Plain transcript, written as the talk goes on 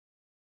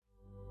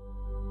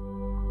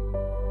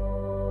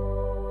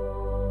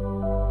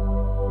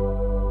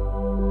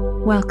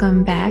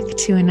Welcome back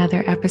to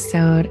another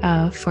episode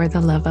of For the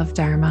Love of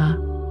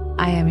Dharma.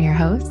 I am your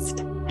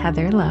host,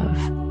 Heather Love.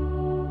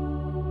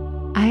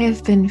 I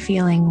have been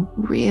feeling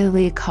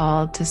really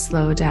called to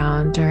slow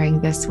down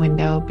during this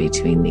window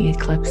between the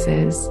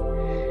eclipses.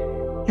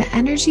 The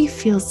energy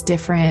feels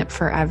different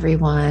for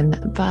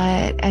everyone,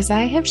 but as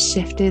I have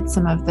shifted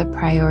some of the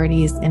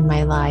priorities in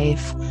my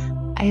life,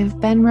 I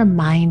have been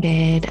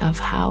reminded of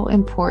how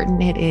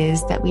important it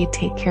is that we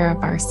take care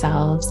of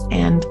ourselves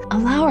and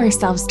allow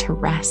ourselves to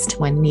rest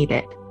when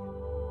needed.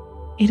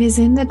 It is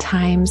in the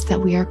times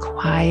that we are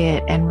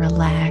quiet and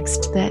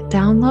relaxed that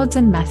downloads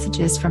and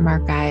messages from our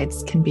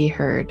guides can be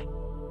heard.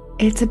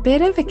 It's a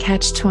bit of a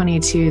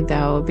catch-22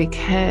 though,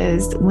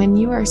 because when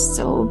you are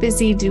so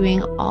busy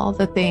doing all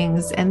the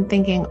things and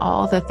thinking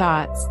all the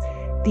thoughts,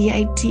 the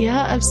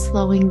idea of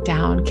slowing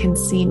down can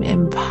seem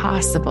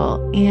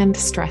impossible and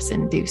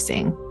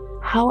stress-inducing.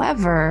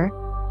 However,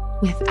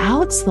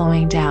 without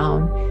slowing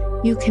down,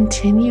 you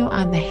continue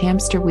on the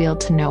hamster wheel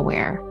to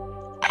nowhere.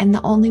 And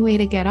the only way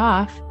to get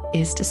off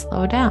is to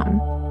slow down.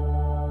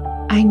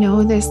 I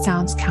know this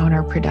sounds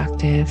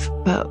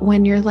counterproductive, but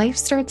when your life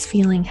starts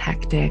feeling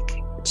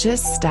hectic,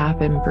 just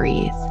stop and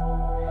breathe.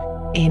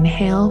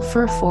 Inhale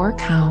for 4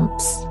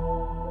 counts.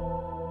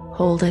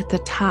 Hold at the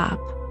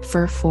top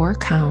for 4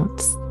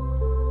 counts.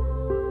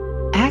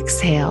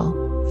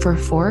 Exhale for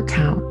 4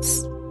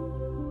 counts.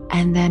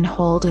 And then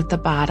hold at the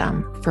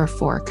bottom for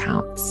 4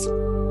 counts.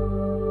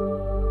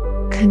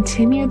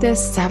 Continue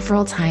this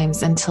several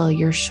times until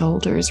your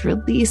shoulders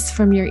release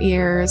from your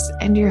ears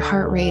and your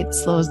heart rate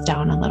slows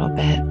down a little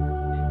bit.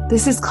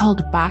 This is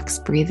called box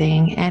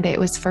breathing, and it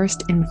was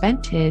first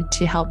invented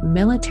to help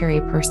military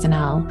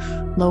personnel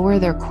lower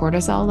their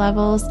cortisol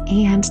levels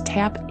and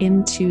tap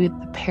into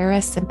the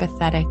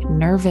parasympathetic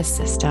nervous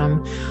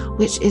system,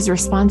 which is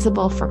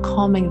responsible for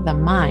calming the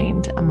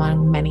mind,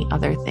 among many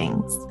other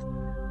things.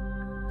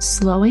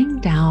 Slowing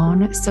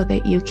down so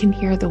that you can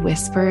hear the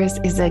whispers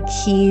is a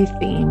key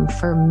theme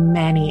for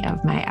many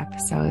of my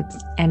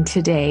episodes, and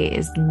today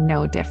is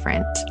no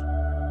different.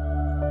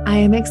 I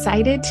am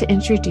excited to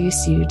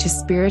introduce you to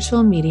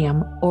spiritual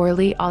medium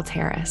Orly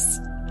Altaras.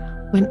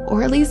 When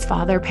Orly's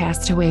father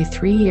passed away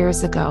 3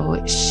 years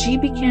ago, she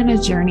began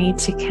a journey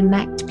to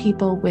connect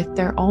people with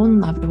their own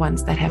loved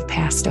ones that have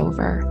passed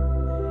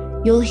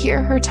over. You'll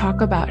hear her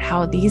talk about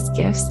how these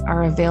gifts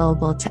are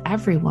available to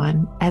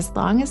everyone as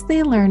long as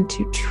they learn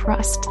to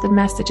trust the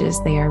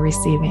messages they are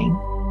receiving.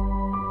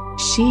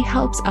 She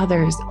helps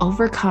others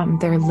overcome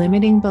their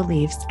limiting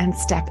beliefs and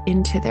step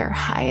into their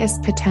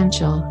highest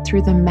potential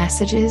through the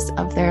messages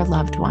of their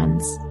loved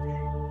ones.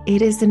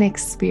 It is an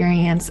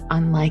experience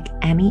unlike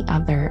any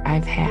other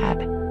I've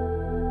had.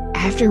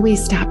 After we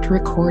stopped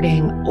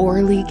recording,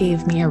 Orly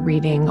gave me a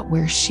reading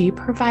where she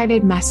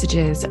provided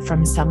messages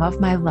from some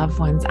of my loved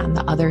ones on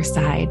the other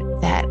side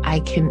that I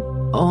can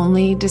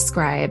only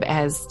describe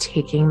as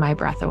taking my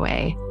breath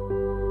away.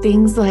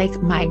 Things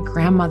like my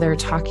grandmother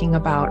talking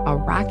about a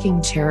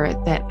rocking chair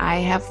that I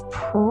have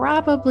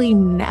probably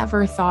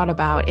never thought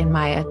about in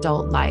my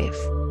adult life,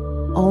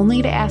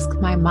 only to ask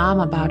my mom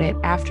about it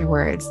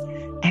afterwards.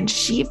 And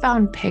she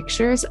found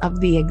pictures of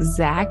the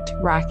exact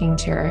rocking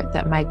chair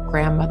that my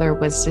grandmother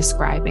was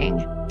describing,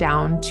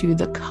 down to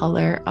the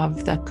color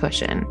of the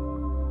cushion.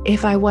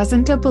 If I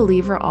wasn't a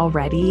believer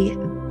already,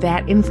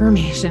 that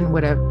information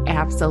would have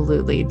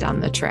absolutely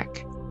done the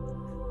trick.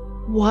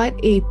 What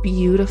a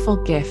beautiful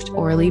gift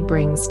Orly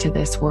brings to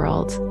this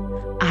world.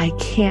 I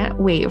can't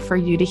wait for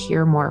you to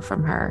hear more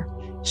from her.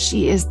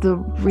 She is the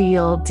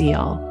real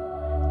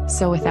deal.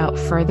 So without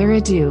further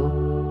ado,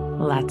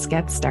 let's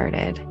get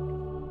started.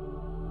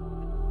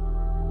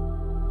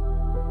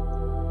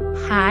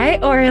 Hi,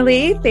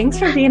 Orly. Thanks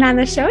for being on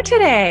the show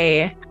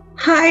today.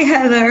 Hi,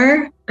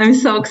 Heather. I'm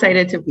so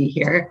excited to be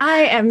here.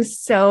 I am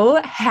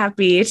so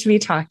happy to be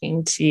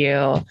talking to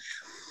you.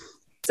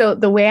 So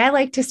the way I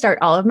like to start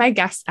all of my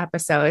guest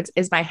episodes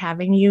is by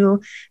having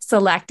you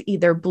select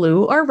either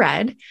blue or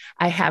red.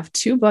 I have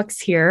 2 books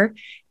here,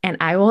 and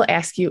I will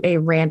ask you a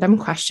random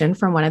question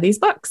from one of these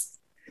books.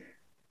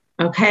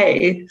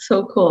 Okay,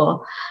 so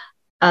cool.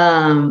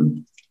 I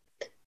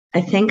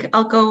think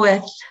I'll go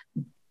with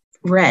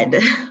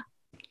red.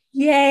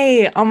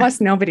 Yay.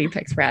 Almost nobody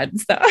picks red.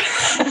 So.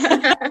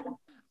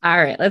 All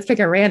right, let's pick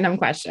a random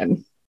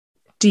question.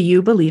 Do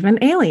you believe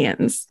in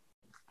aliens?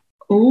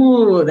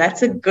 Ooh,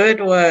 that's a good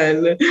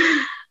one.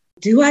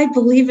 Do I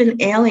believe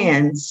in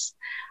aliens?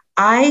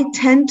 I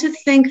tend to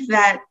think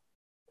that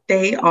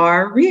they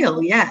are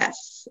real.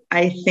 Yes,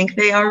 I think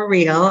they are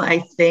real. I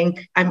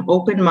think I'm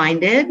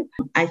open-minded.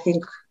 I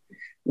think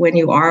when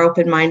you are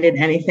open-minded,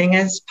 anything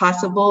is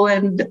possible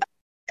and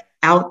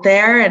out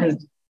there. And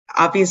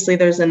obviously,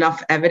 there's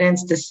enough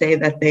evidence to say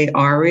that they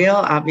are real.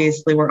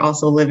 Obviously, we're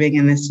also living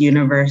in this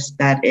universe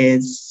that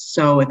is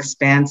so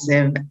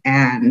expansive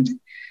and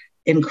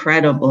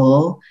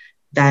incredible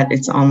that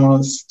it's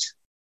almost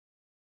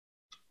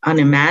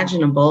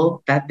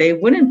unimaginable that they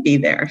wouldn't be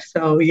there.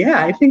 So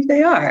yeah, I think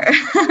they are.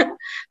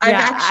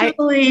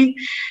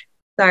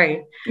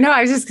 Sorry. No,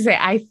 I was just gonna say,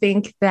 I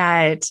think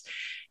that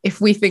if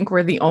we think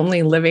we're the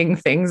only living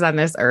things on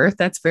this earth,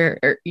 that's very,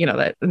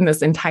 that in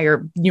this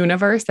entire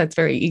universe, that's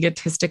very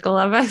egotistical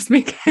of us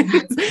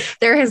because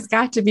there has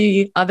got to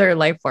be other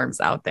life forms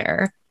out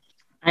there.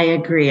 I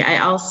agree. I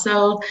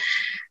also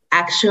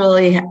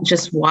actually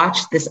just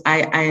watched this.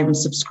 I am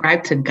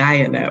subscribed to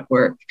Gaia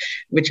Network,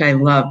 which I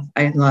love.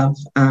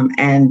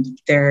 And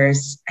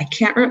I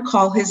can't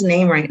recall his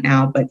name right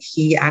now, but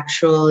he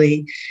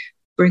actually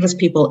brings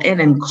people in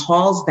and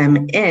calls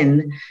them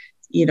in.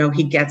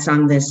 He gets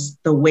on the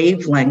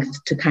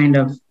wavelength to kind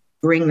of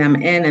bring them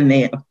in, and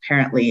they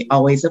apparently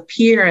always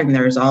appear. And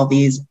there's all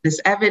this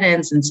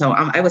evidence. And so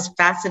I was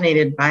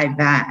fascinated by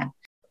that.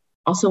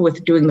 Also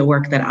with doing the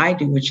work that I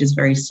do, which is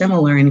very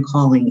similar in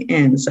calling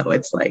in. So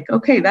it's like,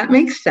 okay, that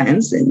makes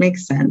sense. It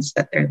makes sense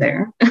that they're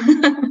there.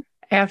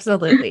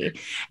 Absolutely.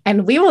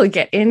 And we will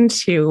get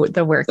into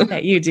the work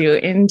that you do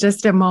in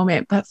just a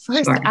moment. But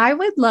first, sure. I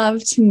would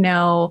love to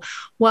know,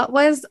 what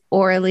was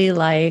Orly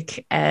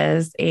like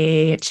as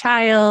a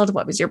child?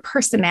 What was your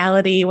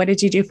personality? What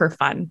did you do for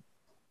fun?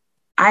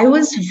 I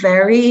was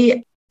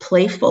very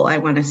playful, I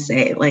want to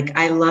say. Like,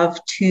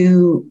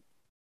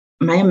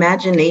 my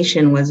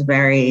imagination was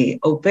very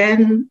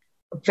open,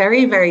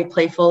 very, very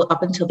playful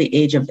up until the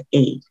age of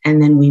 8.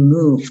 And then we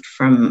moved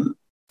from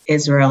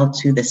Israel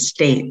to the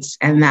States.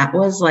 And that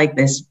was like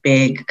this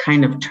big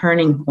kind of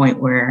turning point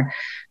where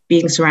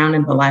being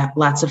surrounded by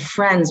lots of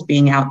friends,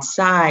 being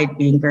outside,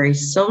 being very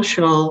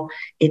social,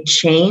 it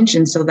changed.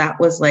 And so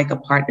that was like a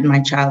part in my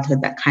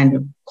childhood that kind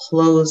of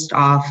closed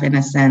off in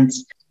a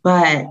sense.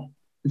 But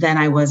then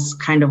I was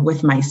kind of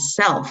with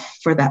myself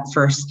for that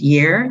first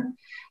year.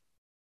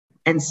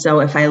 And so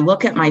if I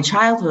look at my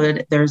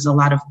childhood, there's a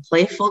lot of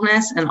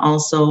playfulness and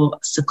also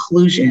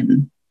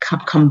seclusion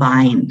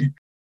combined.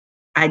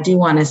 I do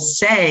want to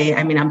say,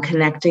 I'm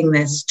connecting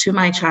this to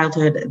my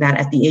childhood, that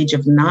at the age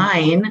of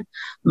 9,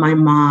 my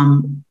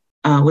mom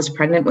was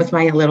pregnant with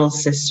my little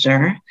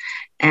sister,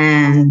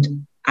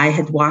 and I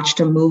had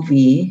watched a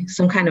movie,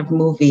 some kind of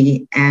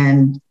movie,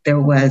 and there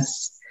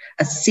was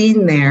a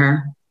scene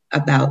there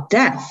about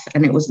death.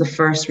 And it was the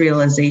first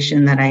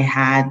realization that I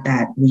had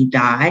that we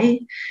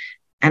die.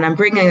 And I'm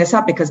bringing this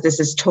up because this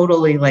is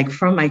totally like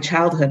from my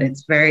childhood.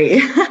 It's very,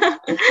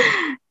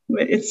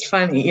 it's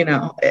funny,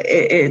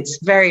 it's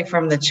very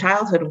from the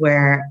childhood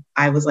where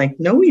I was like,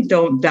 no, we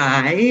don't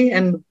die.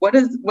 And what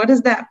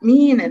does that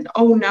mean? And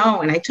oh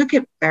no. And I took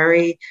it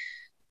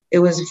it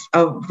was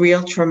a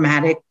real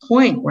traumatic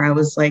point where I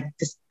was like,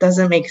 this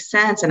doesn't make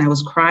sense. And I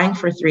was crying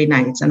for 3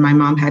 nights, and my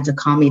mom had to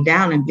calm me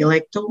down and be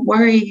like, don't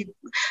worry,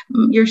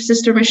 your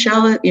sister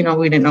Michelle,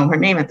 we didn't know her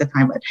name at the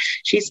time, but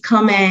she's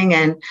coming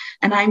and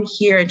I'm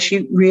here. And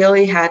she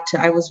really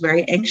I was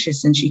very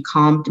anxious, and she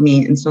calmed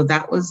me. And so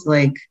that was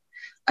like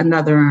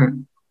another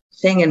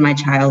thing in my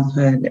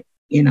childhood,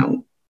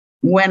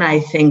 when I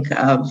think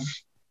of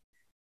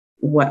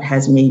what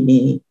has made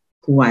me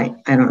I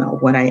don't know,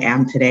 what I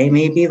am today,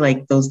 maybe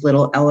like those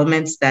little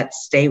elements that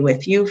stay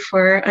with you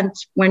for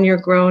when you're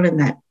grown, and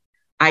that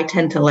I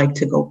tend to like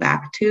to go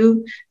back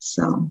to.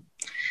 So,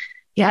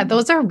 yeah,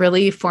 those are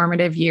really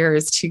formative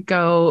years to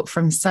go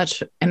from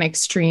such an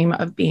extreme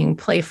of being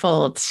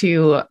playful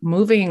to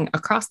moving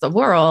across the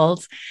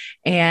world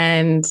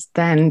and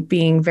then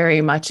being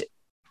very much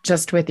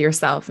just with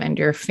yourself and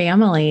your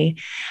family.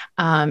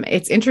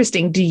 It's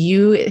interesting. Do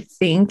you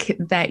think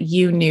that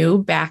you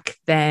knew back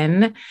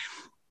then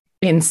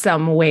in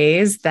some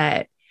ways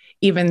that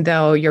even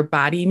though your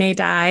body may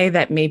die,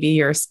 that maybe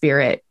your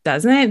spirit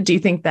doesn't? Do you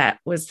think that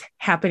was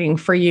happening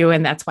for you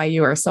and that's why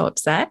you were so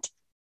upset?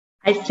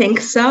 I think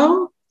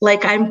so.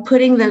 Like, I'm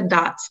putting the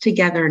dots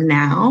together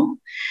now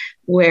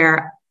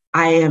where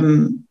I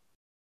am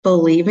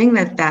believing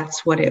that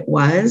that's what it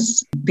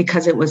was,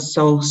 because it was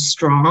so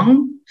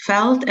strong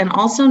felt. And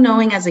also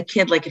knowing as a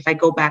kid, like if I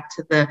go back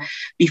to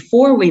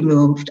before we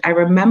moved, I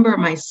remember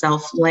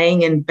myself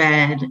laying in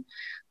bed.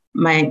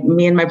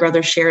 Me and my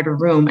brother shared a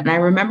room. And I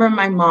remember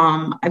my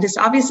mom, this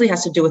obviously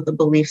has to do with the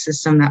belief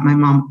system that my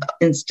mom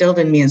instilled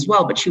in me as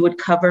well, but she would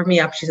cover me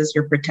up. She says,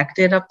 you're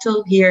protected up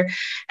till here.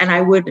 And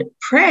I would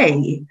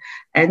pray.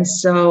 And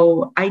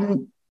so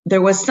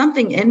there was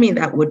something in me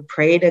that would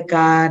pray to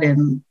God.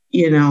 And,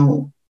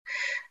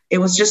 it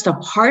was just a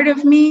part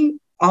of me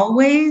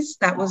always.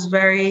 That was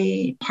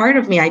very part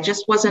of me. I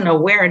just wasn't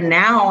aware.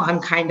 Now I'm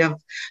kind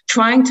of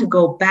trying to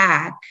go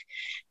back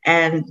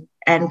and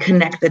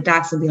connect the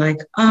dots and be like,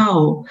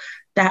 oh,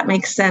 that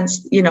makes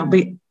sense.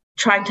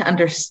 Trying to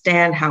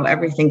understand how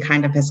everything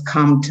kind of has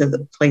come to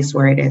the place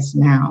where it is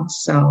now.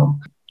 So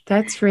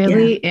that's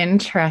really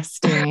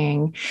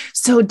interesting.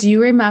 So do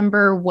you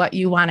remember what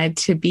you wanted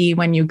to be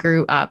when you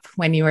grew up,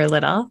 when you were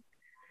little?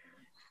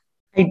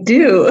 I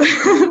do.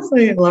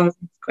 I love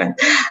this question.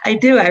 I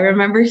do. I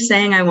remember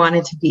saying I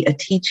wanted to be a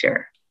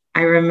teacher.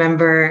 I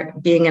remember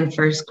being in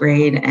first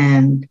grade,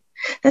 and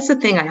that's the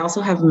thing. I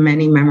also have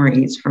many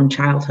memories from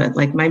childhood.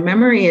 Like, my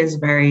memory is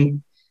very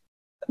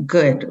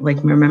good,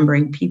 like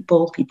remembering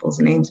people's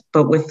names.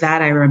 But with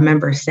that, I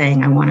remember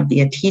saying I want to be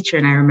a teacher.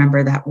 And I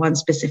remember that one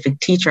specific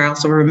teacher. I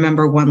also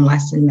remember one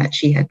lesson that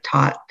she had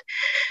taught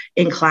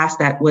in class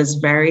that was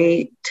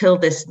very, till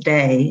this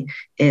day,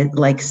 it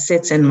like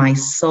sits in my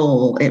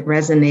soul. It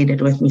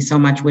resonated with me so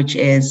much, which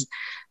is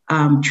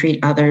treat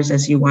others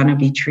as you want to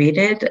be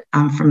treated,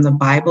 from the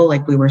Bible.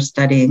 Like, we were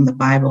studying the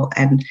Bible,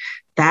 and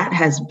that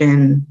has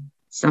been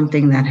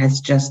something that has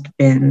just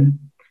been,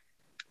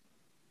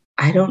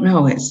 I don't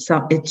know. It's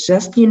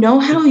just, you know,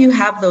 how you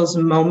have those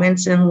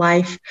moments in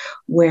life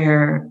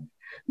where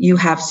you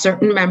have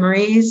certain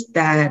memories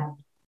that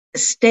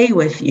stay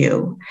with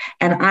you.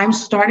 And I'm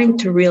starting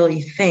to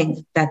really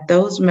think that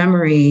those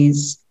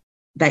memories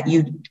that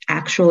you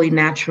actually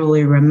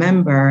naturally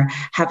remember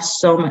have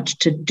so much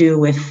to do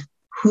with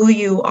who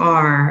you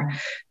are.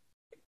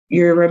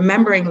 You're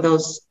remembering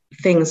those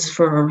things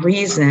for a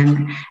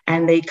reason,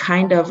 and they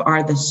kind of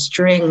are the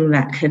string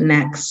that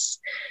connects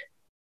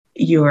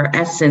your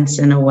essence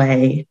in a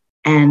way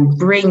and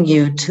bring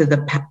you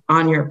to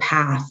on your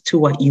path to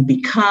what you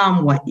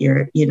become, what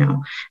you're, you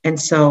know. And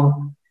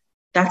so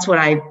that's what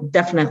I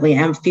definitely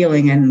am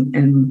feeling,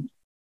 and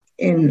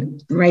in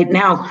right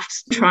now,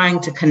 trying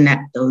to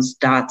connect those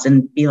dots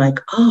and be like,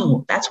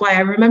 oh, that's why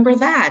I remember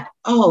that.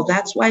 Oh,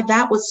 that's why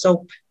that was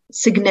so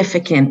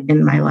significant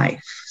in my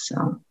life.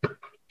 So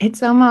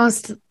it's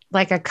almost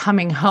like a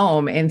coming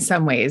home in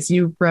some ways.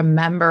 You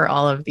remember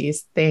all of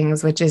these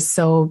things, which is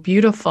so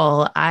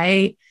beautiful.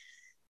 I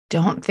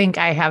don't think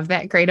I have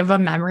that great of a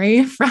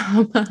memory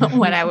from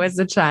when I was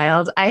a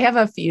child. I have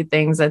a few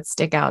things that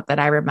stick out that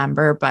I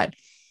remember, but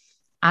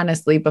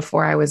honestly,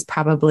 before I was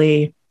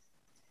probably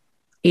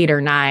 8 or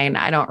 9,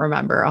 I don't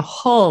remember a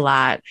whole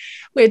lot,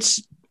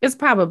 which is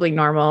probably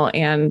normal.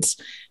 And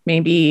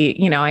maybe,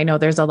 you know, I know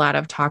there's a lot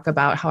of talk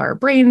about how our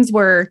brains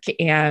work,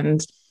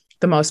 and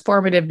the most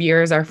formative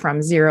years are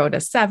from 0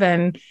 to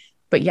 7,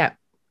 but yet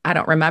I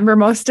don't remember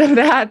most of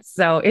that.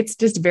 So it's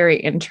just very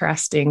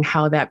interesting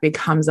how that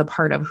becomes a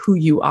part of who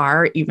you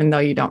are, even though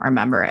you don't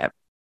remember it.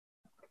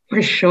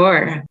 For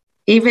sure.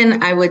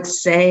 Even I would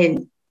say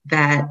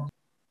that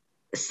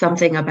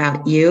something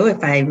about you,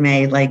 if I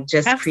may, like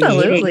just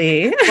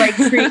Absolutely.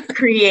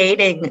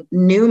 creating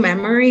new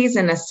memories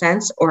in a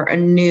sense, or a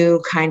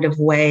new kind of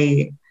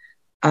way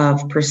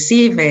of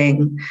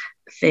perceiving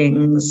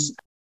things.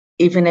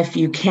 Even if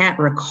you can't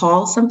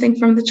recall something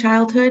from the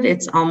childhood,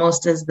 it's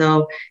almost as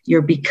though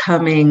you're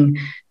becoming,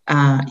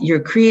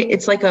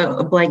 it's like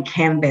a blank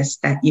canvas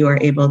that you are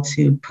able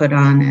to put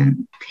on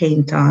and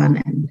paint on.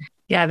 And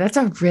yeah, that's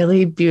a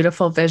really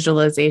beautiful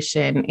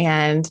visualization.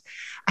 And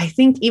I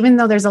think even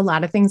though there's a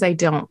lot of things I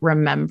don't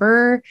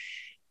remember,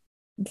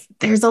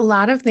 there's a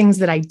lot of things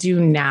that I do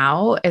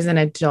now as an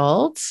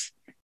adult,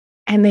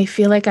 and they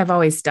feel like I've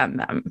always done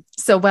them.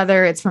 So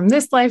whether it's from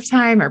this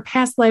lifetime or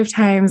past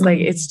lifetimes, like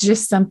it's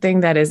just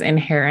something that is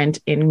inherent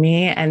in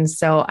me. And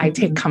so I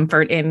take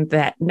comfort in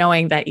that,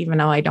 knowing that even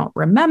though I don't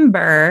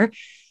remember,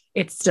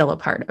 it's still a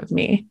part of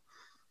me.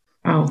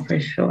 Oh, for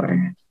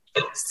sure.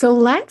 So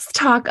let's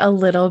talk a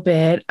little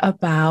bit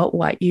about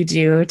what you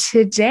do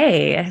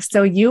today.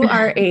 So you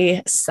are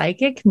a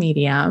psychic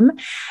medium,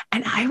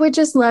 and I would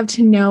just love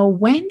to know,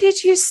 when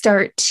did you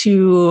start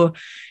to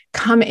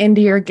come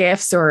into your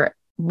gifts or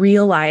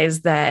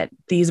realize that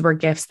these were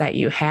gifts that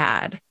you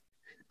had?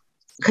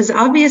 Because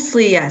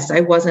obviously, yes,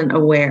 I wasn't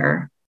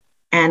aware,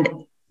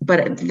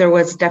 but there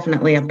was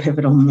definitely a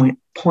pivotal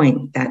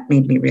point that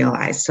made me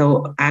realize.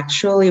 So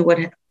actually,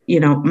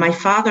 my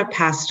father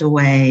passed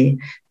away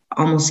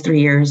almost 3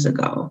 years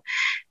ago.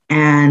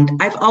 And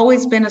I've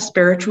always been a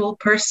spiritual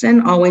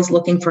person, always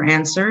looking for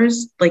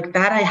answers. Like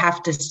that, I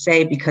have to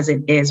say, because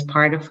it is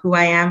part of who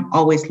I am,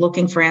 always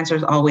looking for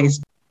answers,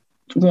 always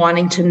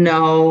wanting to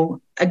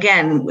know.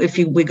 Again,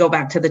 we go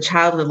back to the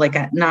childhood, like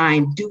at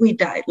 9, do we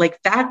die? Like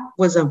that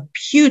was a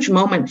huge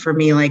moment for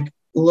me, like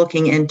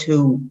looking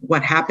into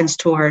what happens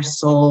to our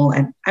soul.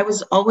 And I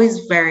was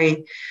always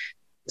very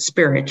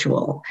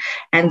spiritual.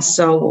 And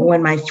so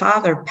when my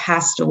father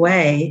passed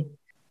away,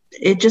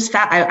 it just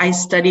I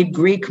studied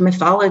Greek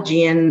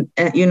mythology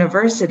at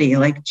university,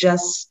 like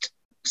just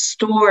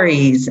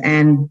stories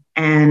and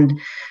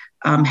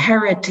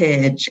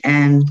heritage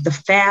and the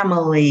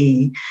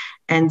family.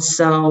 And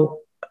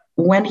so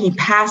when he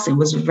passed, it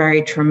was a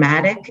very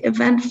traumatic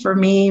event for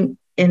me,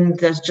 in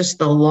just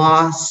the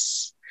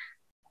loss.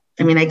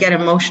 I mean, I get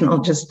emotional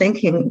just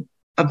thinking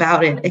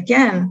about it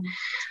again.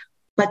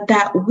 But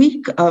that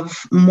week of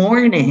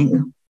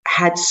mourning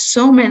had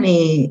so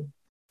many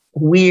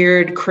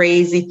weird,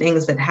 crazy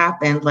things that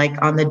happened, like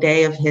on the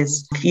day of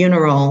his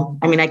funeral.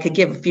 I mean, I could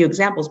give a few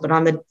examples, but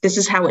this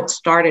is how it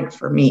started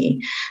for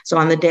me. So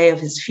on the day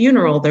of his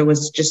funeral,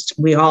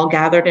 we all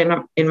gathered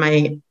in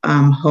my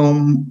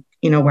home,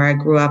 where I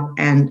grew up,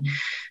 and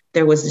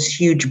there was this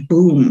huge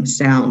boom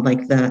sound, like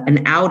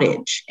an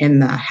outage in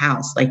the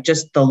house, like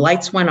just the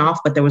lights went off,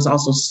 but there was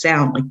also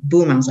sound like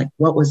boom. I was like,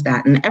 what was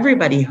that? And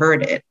everybody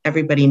heard it.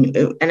 Everybody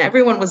knew. And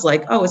everyone was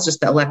like, oh, it's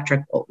just the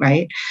electrical,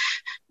 right?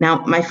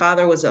 Now, my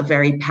father was a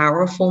very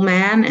powerful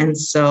man. And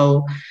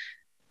so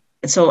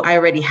I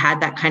already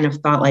had that kind of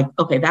thought, like,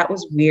 okay, that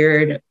was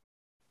weird.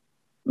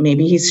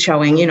 Maybe he's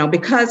showing,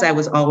 because I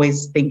was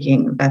always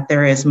thinking that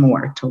there is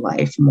more to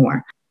life,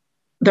 more.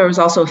 there was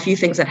also a few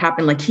things that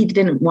happened. Like he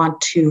didn't want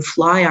to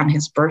fly on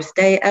his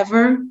birthday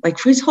ever. Like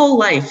for his whole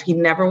life, he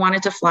never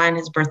wanted to fly on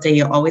his birthday.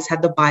 He always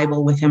had the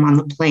Bible with him on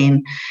the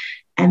plane.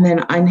 And then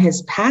on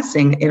his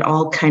passing, it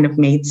all kind of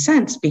made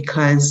sense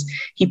because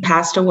he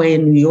passed away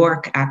in New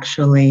York,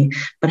 actually,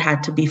 but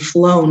had to be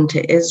flown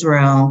to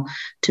Israel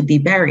to be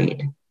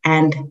buried.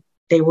 And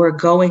they were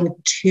going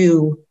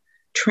to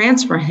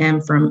transfer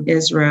him from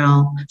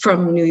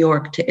New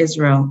York to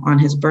Israel on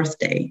his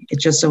birthday. It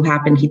just so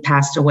happened he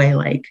passed away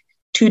like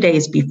 2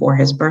 days before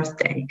his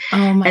birthday.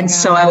 Oh my gosh.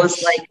 So I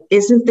was like,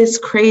 isn't this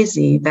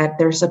crazy that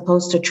they're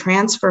supposed to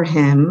transfer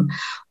him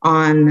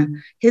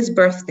on his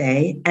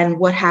birthday? And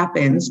what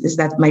happens is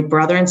that my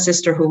brother and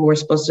sister who were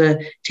supposed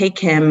to take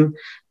him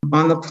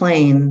on the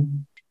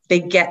plane, they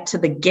get to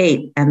the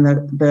gate and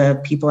the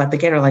people at the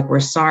gate are like,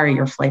 we're sorry,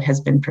 your flight has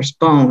been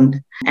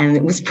postponed. And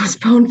it was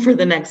postponed for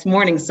the next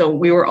morning. So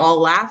we were all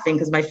laughing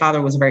because my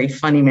father was a very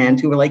funny man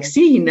too. We're like,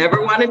 see, he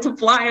never wanted to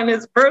fly on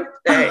his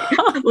birthday.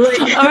 Oh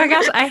my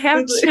gosh, I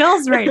have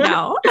chills right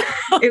now.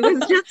 It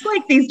was just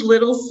like these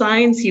little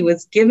signs he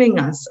was giving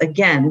us.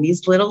 Again,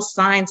 these little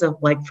signs of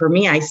like, for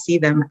me, I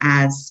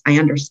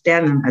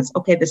understand them as,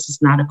 okay, this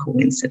is not a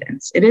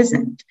coincidence. It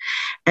isn't.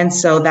 And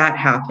so that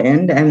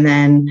happened. And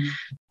then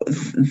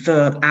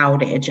the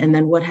outage. And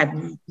then what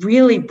had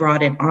really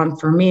brought it on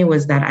for me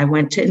was that I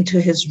went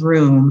into his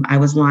room. I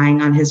was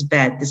lying on his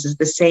bed. This is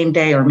the same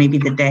day or maybe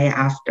the day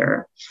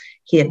after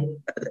he had,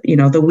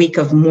 the week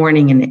of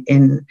mourning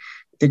in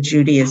the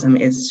Judaism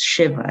is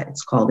Shiva.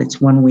 It's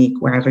 1 week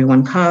where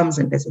everyone comes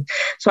and visits.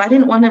 So I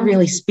didn't want to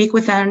really speak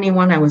with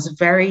anyone. I was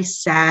very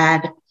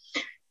sad.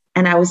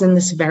 And I was in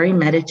this very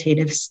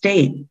meditative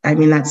state. I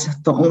mean, that's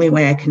the only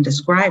way I can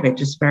describe it,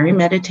 just very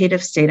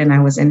meditative state. And I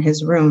was in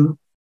his room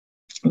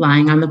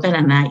lying on the bed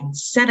and I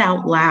said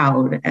out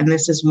loud, and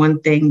this is one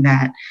thing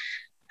that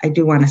I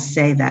do want to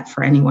say that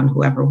for anyone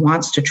who ever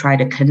wants to try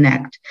to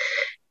connect,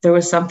 there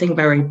was something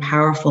very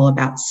powerful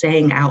about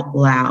saying out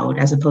loud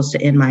as opposed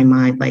to in my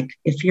mind, like,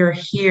 if you're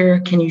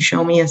here, can you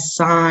show me a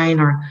sign?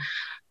 Or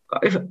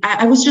if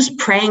I was just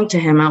praying to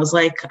him. I was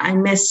like, I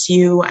miss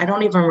you. I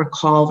don't even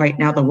recall right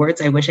now the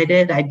words. I wish I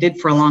did. I did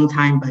for a long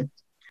time, but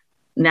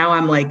now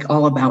I'm like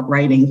all about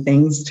writing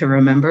things to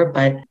remember.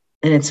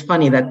 And it's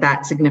funny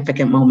that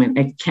significant moment,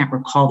 I can't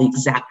recall the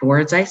exact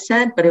words I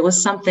said, but it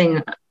was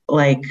something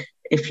like,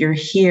 if you're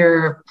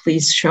here,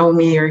 please show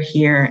me you're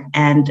here.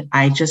 And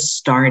I just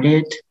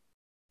started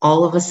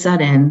all of a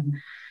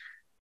sudden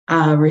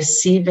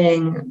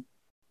receiving,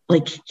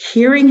 like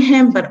hearing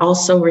him, but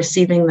also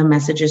receiving the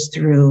messages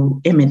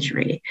through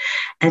imagery.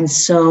 And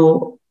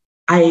so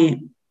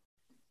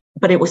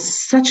but it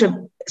was such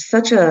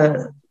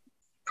a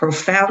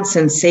profound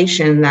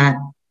sensation that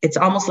it's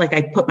almost like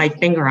I put my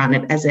finger on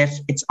it as if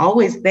it's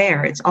always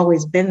there. It's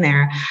always been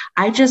there.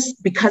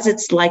 Because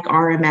it's like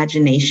our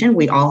imagination,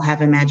 we all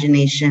have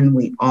imagination.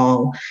 We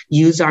all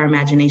use our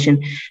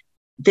imagination.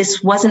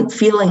 This wasn't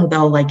feeling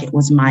though like it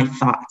was my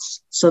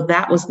thoughts. So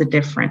that was the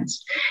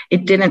difference.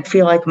 It didn't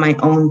feel like my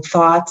own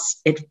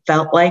thoughts. It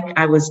felt like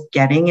I was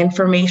getting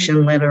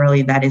information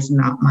literally that is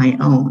not my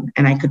own.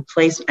 And I could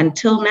place,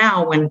 until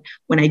now,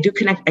 when I do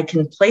connect, I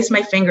can place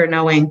my finger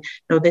knowing,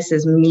 no, this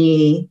is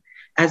me,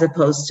 as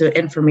opposed to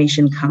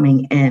information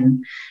coming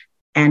in.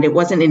 And it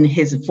wasn't in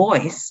his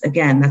voice.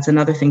 Again, that's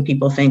another thing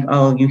people think,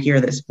 oh, you hear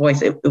this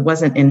voice. It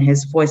wasn't in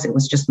his voice. It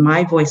was just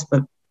my voice,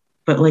 but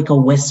like a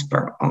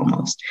whisper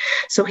almost.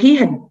 So he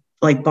had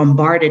like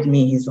bombarded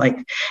me. He's like,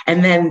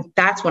 and then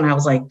that's when I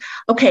was like,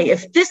 okay,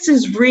 if this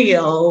is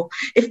real,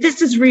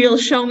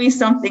 show me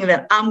something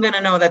that I'm going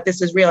to know that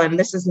this is real. And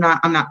this is not,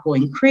 I'm not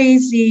going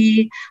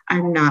crazy.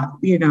 I'm not,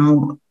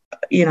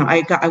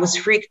 I was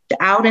freaked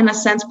out in a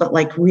sense, but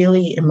like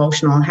really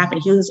emotional and happy.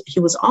 He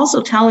was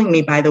also telling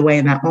me, by the way,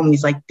 in that moment,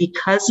 he's like,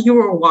 because you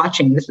were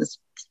watching, this is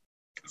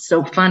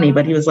so funny,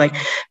 but he was like,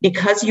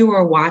 because you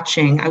were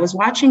watching, I was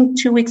watching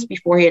 2 weeks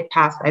before he had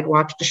passed. I'd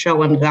watched a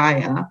show on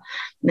Gaia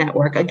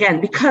Network, again,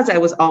 because I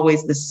was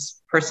always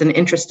this person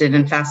interested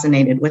and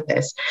fascinated with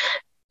this.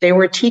 They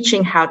were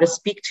teaching how to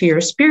speak to your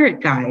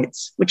spirit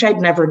guides, which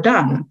I'd never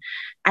done.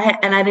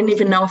 And I didn't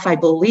even know if I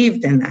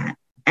believed in that.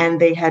 And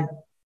they had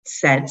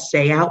said,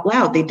 say out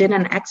loud. They did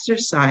an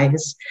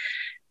exercise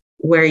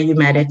where you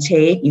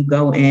meditate, you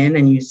go in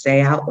and you say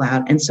out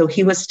loud. And so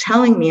he was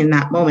telling me in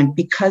that moment,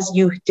 because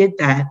you did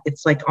that,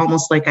 it's like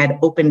almost like I'd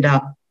opened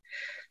up,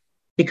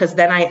 because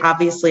then I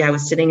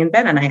was sitting in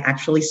bed and I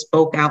actually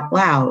spoke out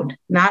loud,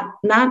 not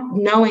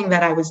knowing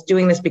that I was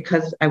doing this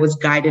because I was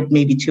guided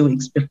maybe 2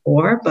 weeks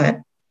before,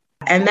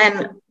 and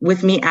then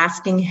with me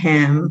asking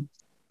him,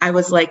 I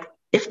was like,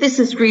 if this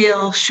is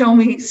real, show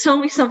me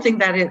something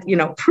that is,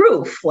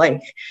 proof.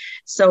 Like,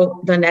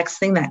 so the next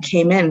thing that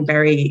came in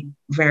very,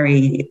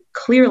 very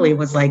clearly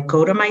was like,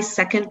 go to my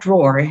second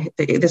drawer.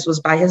 This was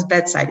by his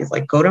bedside. He's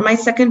like, go to my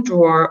second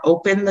drawer,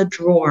 open the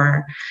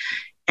drawer.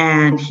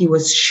 And he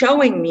was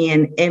showing me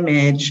an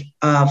image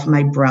of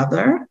my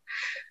brother,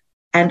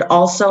 and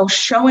also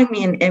showing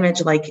me an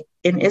image like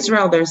in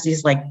Israel, there's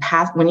these like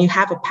when you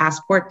have a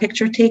passport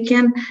picture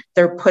taken,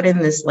 they're put in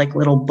this like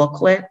little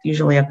booklet,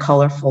 usually a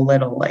colorful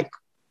little like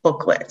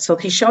booklet. So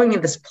he's showing me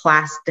this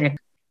plastic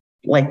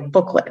like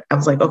booklet. I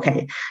was like,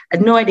 okay, I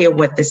had no idea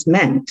what this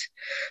meant.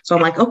 So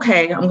I'm like,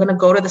 okay, I'm going to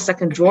go to the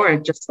second drawer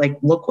and just like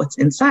look what's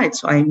inside.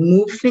 So I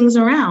move things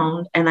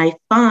around and I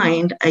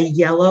find a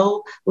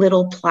yellow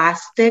little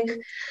plastic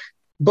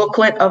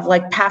booklet of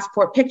like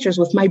passport pictures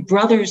with my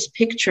brother's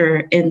picture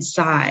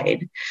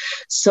inside.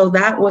 So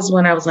that was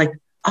when I was like,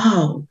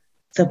 oh,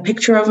 the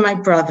picture of my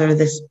brother,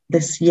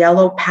 this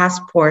yellow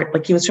passport,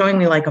 like he was showing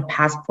me like a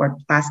passport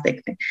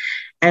plastic thing.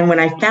 And when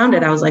I found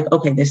it, I was like,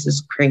 okay, this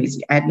is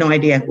crazy. I had no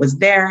idea it was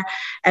there.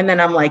 And then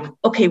I'm like,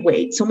 okay,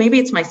 wait, so maybe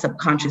it's my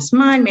subconscious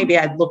mind. Maybe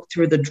I looked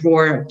through the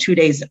drawer 2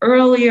 days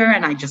earlier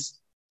and I just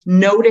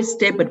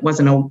noticed it, but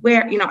wasn't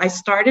aware. I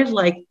started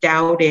like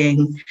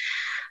doubting.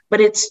 But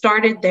it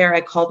started there.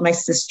 I called my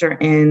sister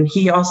in.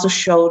 He also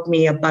showed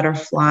me a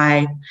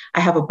butterfly. I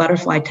have a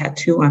butterfly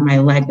tattoo on my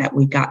leg that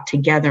we got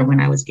together when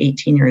I was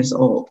 18 years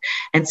old.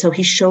 And so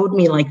he showed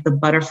me like the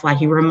butterfly.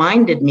 He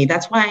reminded me.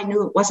 That's why I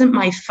knew it wasn't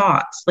my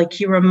thoughts. Like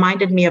he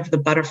reminded me of the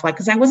butterfly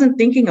because I wasn't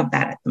thinking of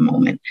that at the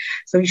moment.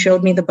 So he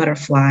showed me the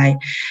butterfly.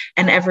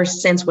 And ever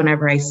since,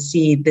 whenever I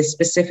see this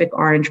specific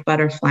orange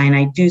butterfly, and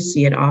I do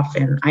see it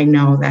often, I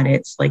know that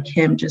it's like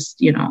him just,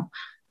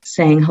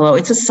 saying hello.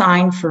 It's a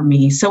sign for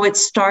me. So it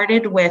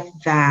started with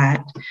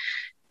that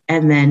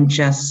and then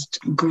just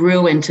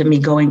grew into me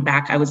going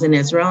back. I was in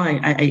Israel.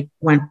 I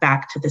went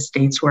back to the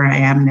States where I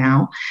am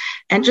now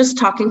and just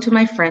talking to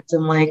my friends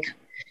and like,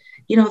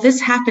 this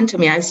happened to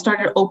me. I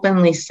started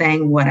openly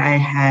saying what I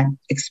had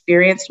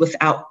experienced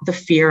without the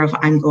fear of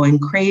I'm going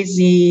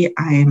crazy.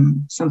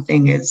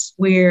 Something is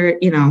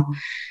weird,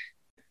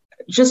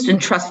 just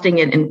entrusting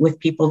it in with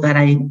people that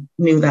I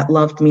knew that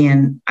loved me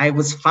and I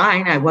was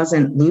fine. I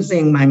wasn't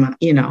losing my mind,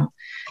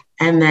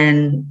 and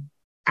then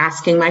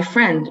asking my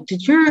friend, do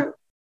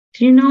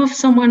you know of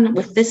someone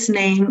with this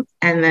name?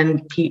 And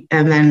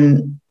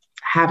then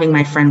having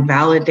my friend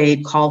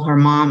call her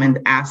mom and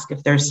ask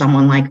if there's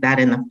someone like that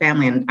in the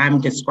family. And I'm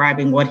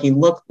describing what he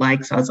looked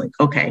like. So I was like,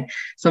 okay,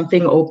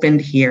 something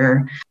opened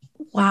here.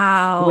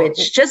 Wow.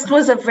 Which just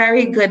was a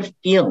very good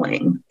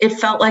feeling. It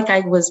felt like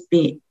I was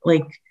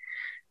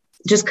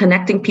just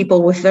connecting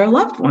people with their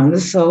loved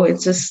ones. So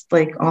it's just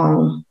like,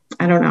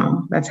 I don't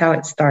know. That's how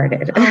it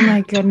started. Oh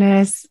my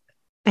goodness.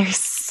 There's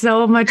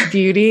so much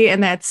beauty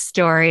in that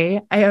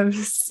story. I have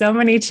so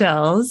many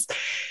chills.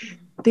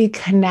 The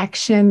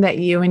connection that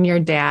you and your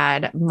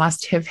dad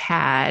must have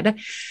had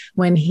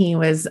when he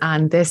was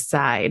on this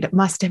side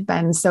must have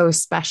been so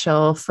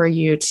special for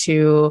you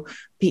to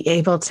be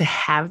able to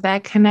have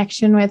that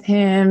connection with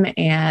him,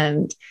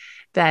 and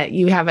that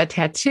you have a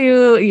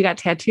tattoo, you got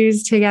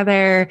tattoos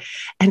together,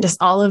 and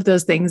just all of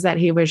those things that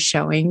he was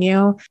showing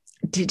you.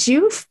 Did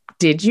you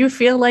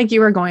feel like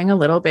you were going a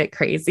little bit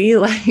crazy?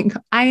 Like,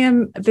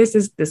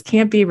 this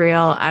can't be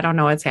real. I don't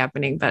know what's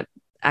happening, but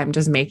I'm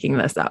just making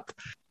this up.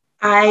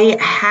 I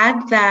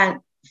had that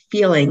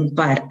feeling,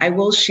 but I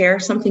will share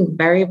something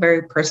very,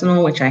 very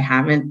personal, which I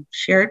haven't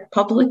shared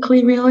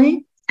publicly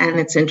really. And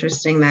it's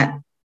interesting that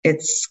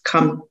it's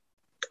come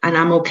and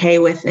I'm okay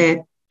with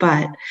it.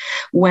 But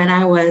when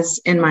I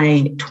was in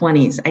my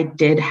 20s, I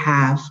did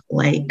have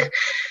like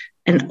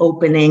an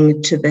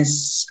opening to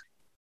this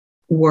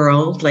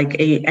world, like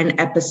an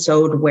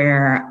episode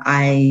where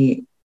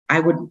I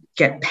would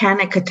get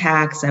panic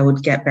attacks. I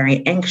would get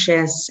very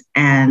anxious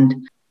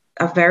and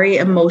a very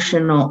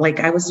emotional, like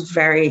I was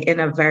in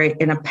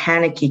a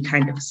panicky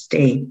kind of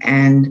state.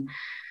 And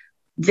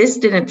this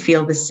didn't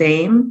feel the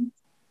same,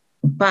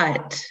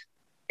 but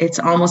it's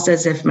almost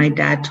as if my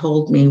dad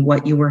told me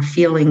what you were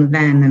feeling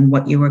then and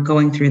what you were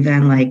going through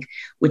then, like,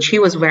 which he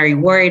was very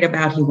worried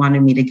about. He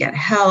wanted me to get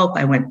help.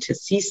 I went to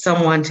see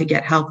someone to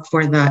get help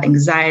for the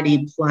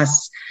anxiety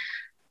plus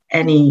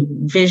any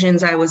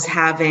visions I was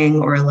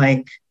having, or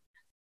like,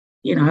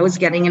 I was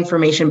getting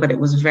information, but it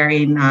was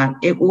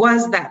it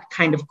was that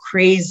kind of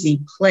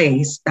crazy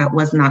place that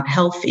was not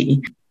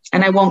healthy.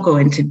 And I won't go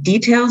into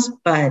details,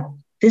 but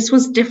this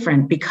was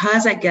different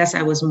because I guess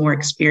I was more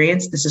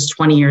experienced. This is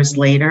 20 years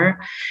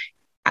later.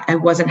 I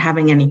wasn't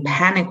having any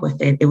panic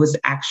with it. It was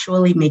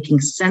actually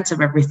making sense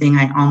of everything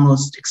I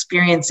almost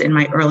experienced in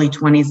my early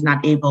 20s,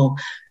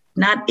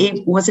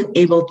 wasn't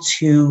able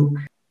to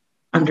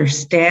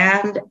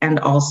understand. And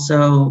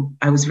also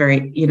I was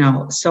very,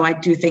 so I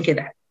do think it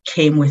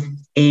came with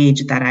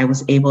age that I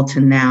was able to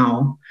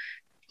now,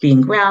 being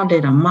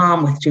grounded, a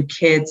mom with 2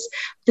 kids.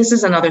 This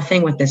is another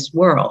thing with this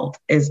world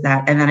is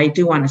that, and I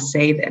do want to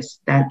say this,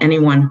 that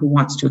anyone who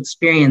wants to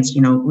experience,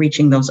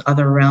 reaching those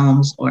other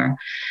realms, or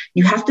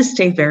you have to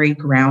stay very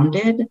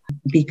grounded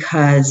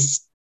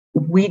because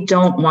we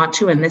don't want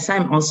to, and this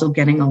I'm also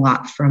getting a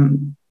lot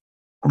from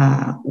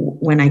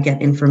when I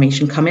get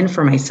information come in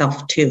for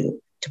myself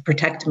too, to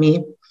protect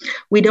me.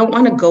 We don't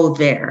want to go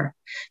there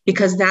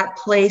because that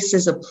place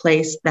is a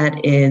place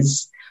that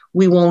is,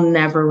 we will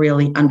never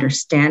really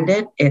understand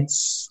it.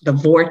 It's the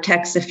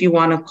vortex, if you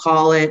want to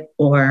call it,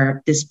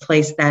 or this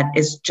place that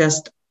is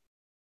just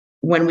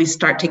when we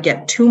start to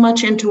get too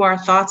much into our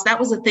thoughts, that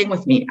was the thing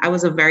with me. I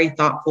was a very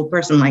thoughtful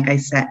person. Like I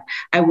said,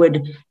 I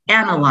would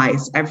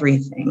analyze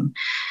everything.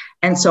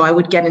 And so I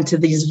would get into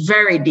these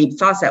very deep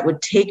thoughts that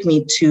would take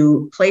me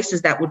to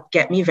places that would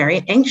get me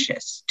very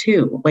anxious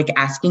too, like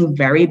asking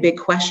very big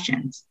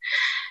questions.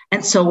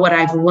 And so what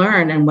I've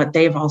learned and what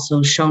they've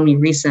also shown me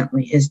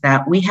recently is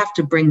that we have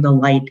to bring the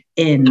light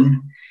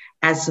in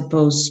as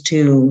opposed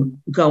to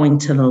going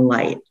to the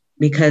light.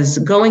 Because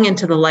going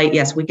into the light,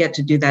 yes, we get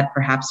to do that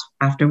perhaps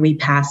after we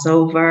pass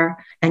over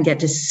and get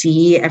to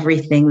see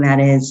everything that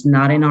is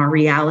not in our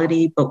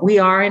reality, but we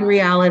are in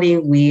reality.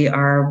 We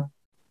are,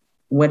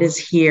 what is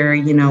here,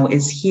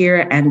 is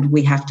here, and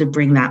we have to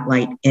bring that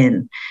light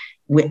in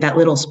with that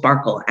little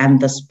sparkle. And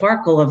the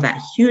sparkle of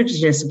that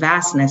hugeness,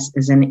 vastness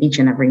is in each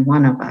and every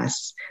one of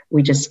us.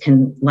 We just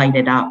can light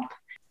it up.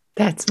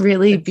 That's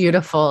really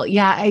beautiful.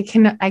 Yeah, I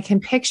can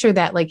picture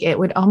that. Like it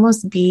would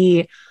almost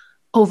be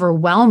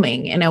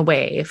overwhelming in a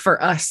way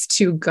for us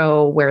to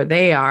go where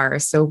they are.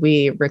 So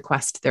we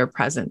request their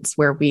presence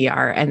where we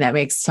are. And that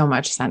makes so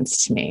much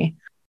sense to me.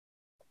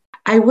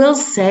 I will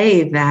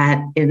say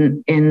that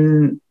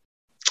in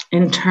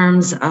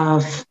terms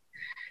of,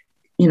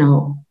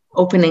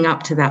 opening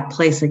up to that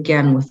place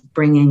again with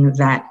bringing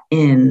that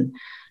in,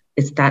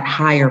 it's that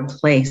higher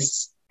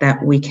place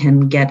that we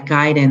can get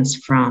guidance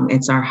from.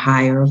 It's our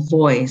higher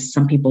voice.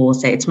 Some people will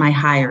say it's my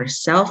higher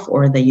self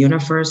or the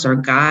universe or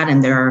God.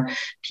 And there are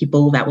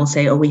people that will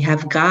say, oh, we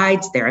have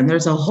guides there. And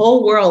there's a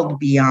whole world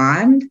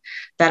beyond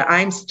that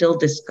I'm still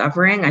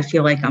discovering. I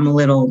feel like I'm a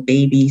little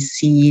baby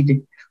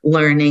seed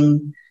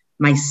learning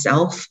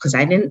myself because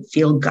I didn't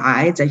feel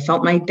guides. I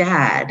felt my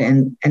dad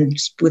and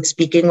with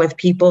speaking with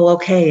people,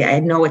 okay, I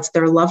know it's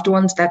their loved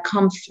ones that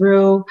come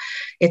through.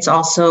 It's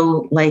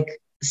also like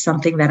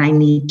something that I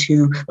need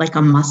to, like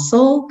a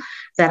muscle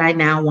that I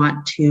now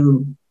want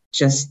to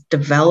just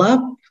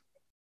develop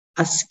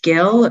a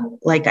skill.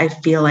 Like I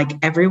feel like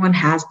everyone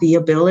has the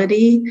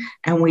ability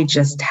and we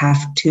just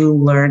have to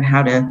learn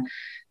how to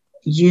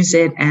use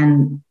it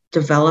and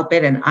develop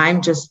it. And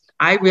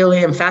I really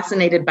am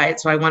fascinated by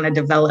it. So I want to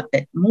develop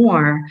it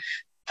more,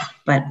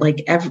 but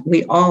like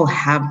we all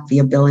have the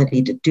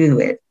ability to do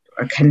it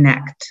or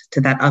connect to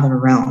that other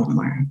realm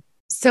where.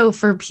 So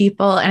for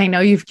people, and I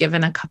know you've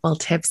given a couple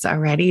tips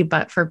already,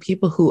 but for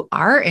people who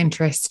are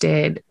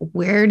interested,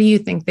 where do you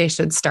think they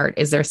should start?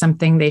 Is there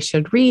something they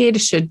should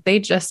read? Should they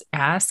just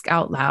ask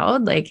out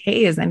loud? Like,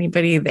 hey, is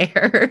anybody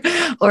there?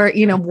 Or,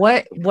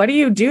 what do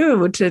you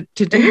do to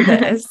do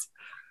this?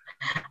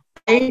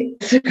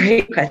 It's a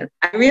great question.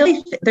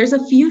 There's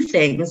a few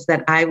things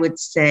that I would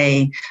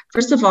say.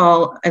 First of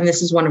all, and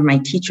this is one of my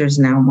teachers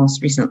now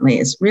most recently,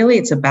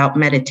 it's about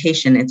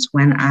meditation. It's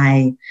when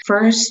I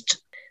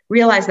first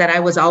realized that I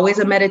was always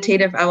a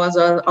meditative. I was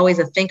always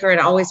a thinker and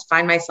I always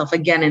find myself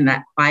again in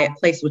that quiet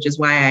place, which is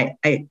why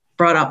I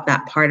brought up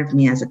that part of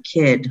me as a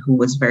kid who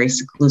was very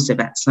seclusive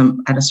at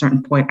a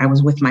certain point. I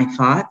was with my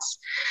thoughts.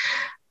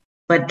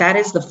 But that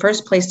is the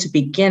first place to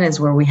begin, is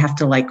where we have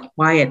to like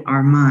quiet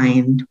our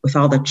mind with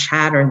all the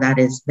chatter that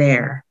is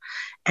there.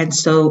 And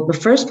so the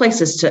first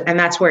place is and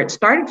that's where it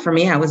started for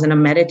me. I was in a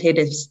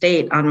meditative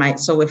state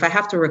so if I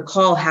have to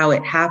recall how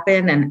it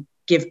happened and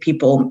give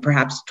people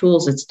perhaps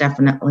tools, it's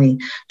definitely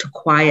to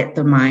quiet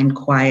the mind,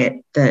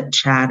 quiet the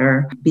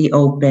chatter, be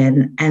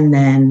open. And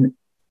then,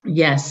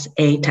 yes,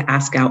 to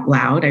ask out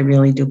loud, I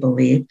really do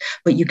believe.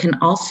 But you can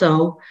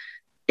also,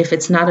 if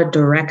it's not a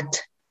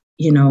direct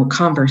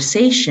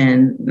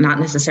conversation, not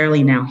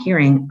necessarily now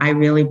hearing, I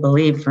really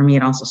believe for me,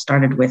 it also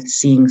started with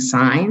seeing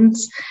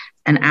signs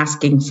and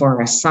asking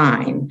for a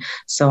sign.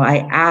 So I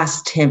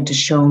asked him to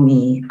show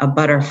me a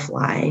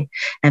butterfly,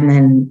 and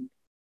then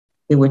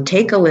it would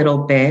take a little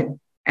bit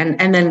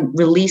and then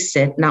release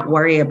it, not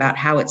worry about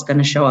how it's going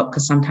to show up,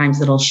 because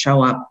sometimes it'll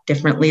show up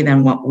differently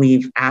than what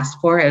we've asked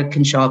for. It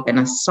can show up in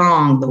a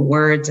song, the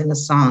words in a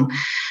song.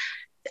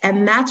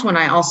 And that's when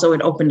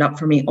it opened up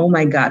for me. Oh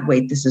my God,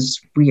 wait, this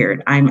is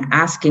weird. I'm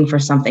asking for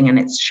something and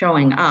it's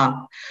showing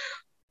up.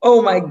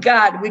 Oh my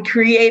God, we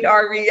create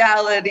our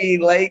reality.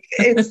 Like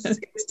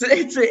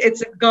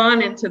it's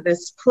gone into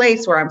this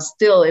place where I'm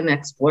still in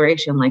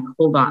exploration. Like,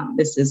 hold on,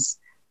 it's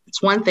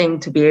one thing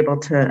to be able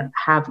to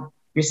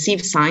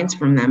receive signs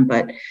from them.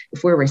 But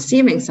if we're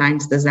receiving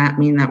signs, does that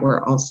mean that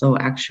we're also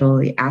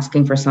actually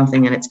asking for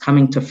something and it's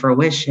coming to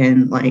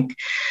fruition? Like,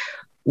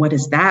 what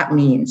does that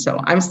mean? So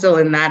I'm still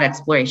in that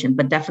exploration,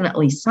 but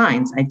definitely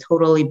signs. I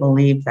totally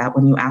believe that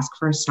when you ask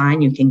for a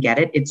sign, you can get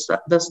it. It's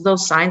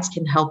those signs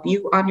can help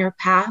you on your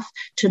path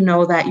to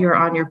know that you're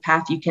on your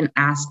path. You can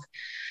ask,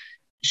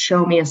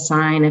 show me a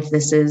sign if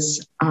this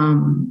is,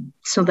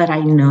 so that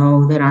I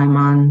know that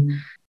I'm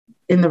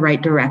in the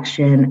right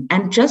direction,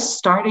 and just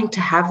starting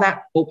to have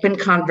that open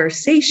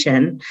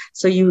conversation.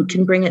 So you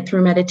can bring it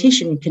through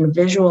meditation. You can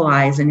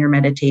visualize in your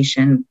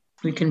meditation.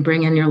 You can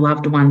bring in your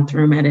loved one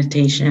through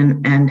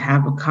meditation and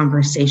have a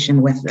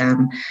conversation with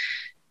them.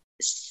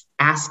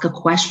 Ask a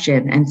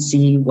question and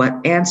see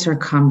what answer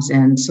comes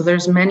in. So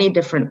there's many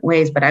different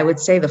ways, but I would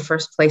say the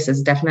first place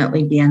is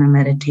definitely be in a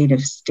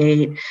meditative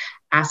state.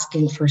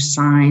 asking for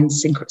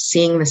signs,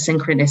 seeing the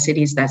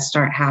synchronicities that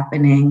start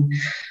happening.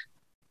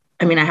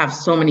 I mean, I have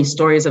so many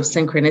stories of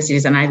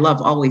synchronicities, and I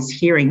love always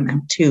hearing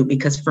them too,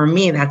 because for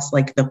me, that's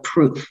like the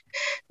proof.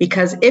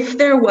 Because if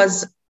there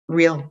was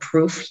real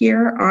proof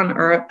here on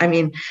earth, I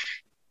mean,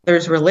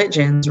 there's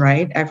religions,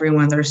 right?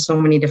 There's so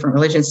many different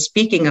religions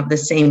speaking of the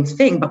same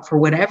thing, but for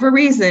whatever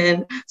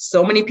reason,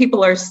 so many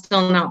people are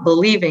still not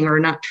believing or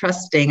not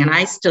trusting. And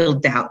I still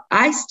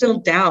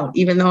doubt,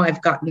 even though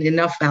I've gotten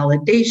enough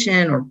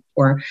validation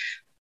or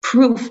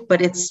proof,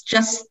 but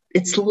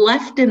it's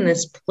left in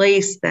this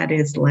place that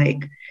is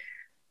like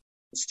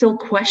still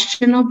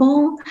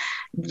questionable,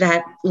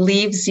 that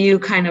leaves you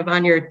kind of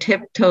on your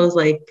tiptoes,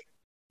 like,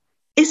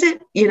 is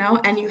it,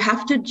 and you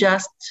have to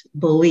just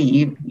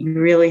believe. You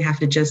really have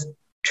to just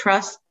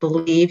trust,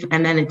 believe,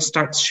 and then it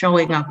starts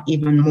showing up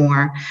even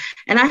more.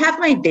 And I have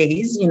my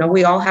days,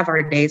 we all have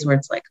our days where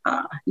it's like,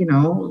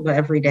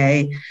 every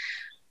day.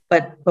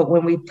 But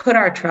when we put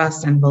our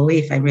trust and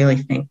belief, I really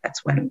think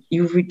that's when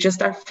you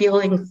just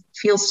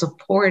feel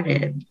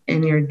supported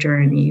in your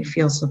journey. You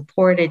feel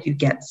supported, you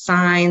get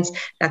signs.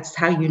 That's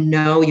how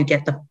you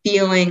get the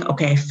feeling,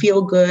 okay, I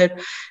feel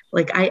good.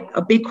 Like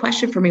a big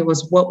question for me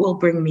was, what will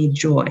bring me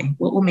joy?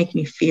 What will make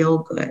me feel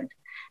good?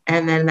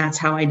 And then that's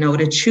how I know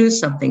to choose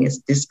something.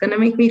 Is this going to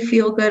make me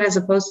feel good as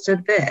opposed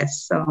to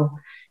this? So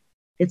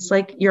it's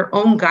like your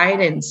own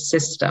guidance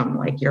system,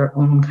 like your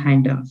own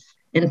kind of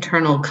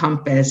internal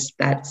compass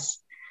that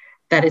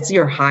it's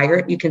your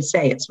higher, you can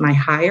say it's my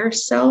higher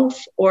self,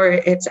 or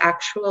it's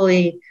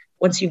actually,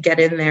 once you get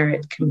in there,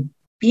 it can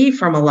be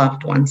from a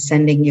loved one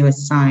sending you a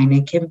sign.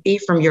 It can be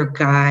from your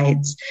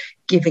guides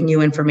giving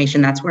you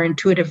information. That's where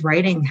intuitive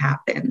writing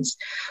happens,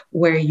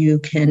 where you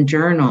can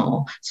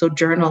journal. So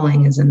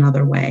journaling is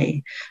another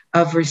way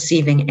of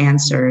receiving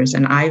answers.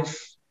 And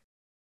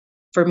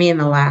for me in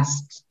the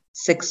last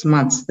 6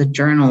 months, the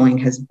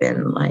journaling has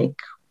been like,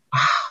 wow.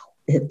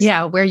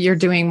 Where you're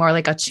doing more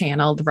like a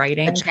channeled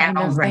writing kind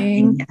of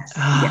thing. Yes.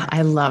 Yes.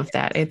 I love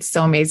that. It's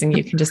so amazing.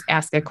 You can just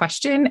ask a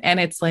question and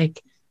it's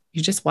like,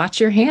 you just watch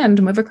your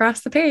hand move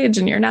across the page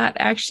and you're not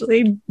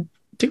actually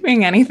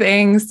doing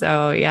anything.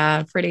 So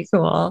yeah, pretty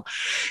cool.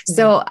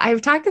 So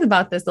I've talked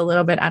about this a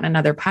little bit on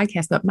another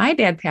podcast, but my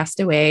dad passed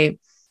away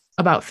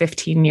about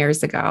 15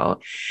 years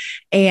ago.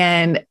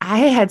 And I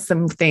had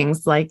some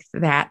things like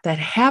that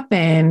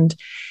happened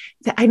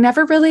that I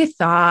never really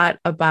thought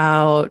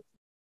about.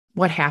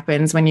 What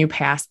happens when you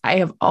pass. I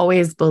have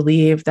always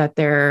believed that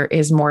there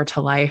is more to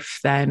life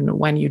than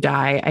when you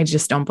die. I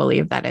just don't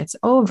believe that it's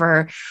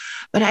over,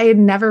 but I had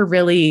never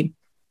really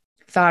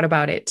thought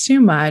about it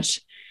too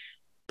much.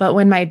 But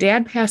when my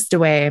dad passed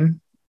away,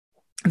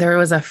 there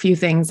was a few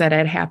things that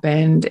had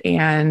happened.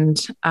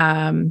 And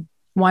one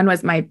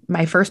was my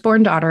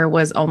firstborn daughter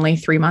was only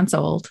 3 months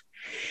old.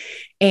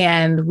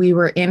 And we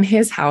were in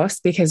his house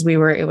because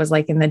it was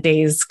like in the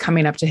days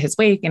coming up to his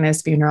wake and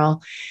his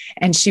funeral.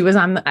 And she was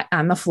on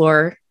the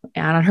floor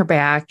and on her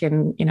back.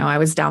 And, I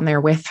was down there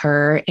with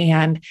her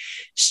and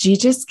she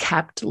just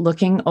kept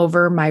looking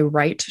over my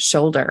right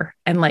shoulder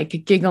and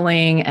like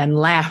giggling and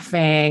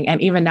laughing. And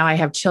even now I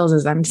have chills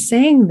as I'm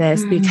saying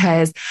this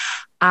because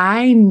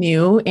I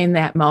knew in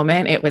that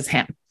moment it was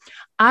him.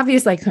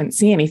 Obviously I couldn't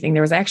see anything.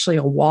 There was actually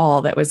a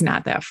wall that was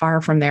not that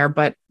far from there,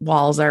 but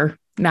walls are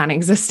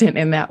non-existent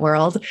in that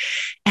world.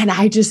 And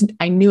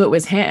I knew it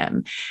was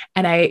him.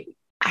 And I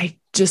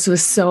just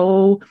was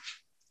so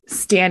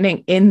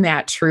standing in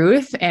that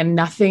truth and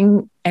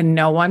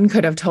no one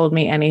could have told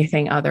me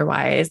anything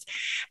otherwise.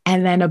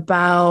 And then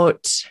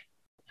about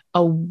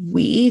a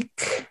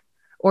week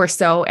or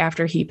so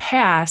after he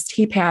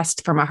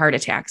passed from a heart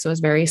attack. So it was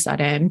very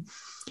sudden.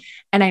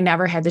 And I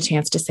never had the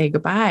chance to say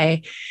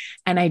goodbye.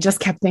 And I just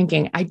kept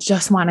thinking, I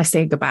just want to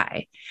say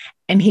goodbye.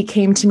 And he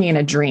came to me in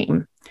a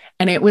dream.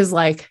 And it was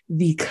like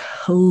the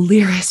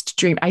clearest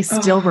dream. I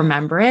still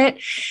remember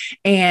it.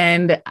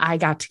 And I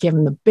got to give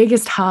him the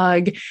biggest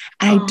hug. And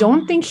I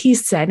don't think he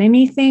said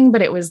anything,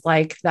 but it was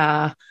like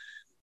the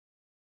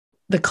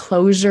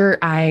closure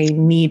I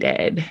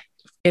needed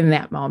in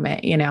that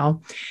moment,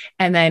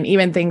 And then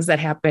even things that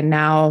happen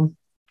now,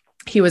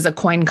 he was a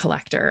coin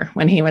collector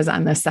when he was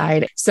on the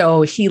side.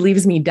 So he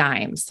leaves me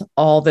dimes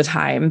all the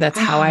time. That's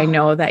how I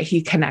know that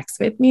he connects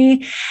with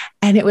me.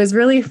 And it was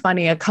really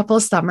funny. A couple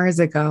of summers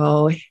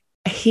ago,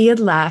 he had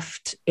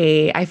left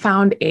I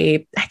found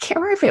I can't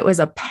remember if it was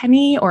a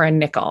penny or a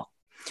nickel,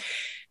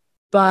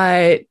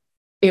 but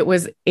it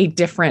was a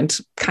different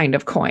kind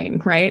of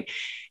coin, right?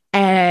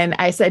 And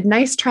I said,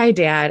 nice try,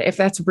 Dad. If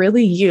that's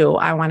really you,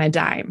 I want a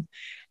dime.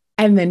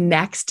 And the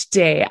next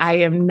day, I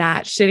am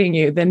not shitting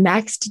you, the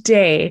next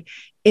day,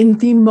 in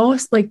the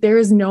most, like, there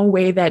is no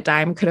way that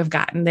dime could have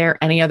gotten there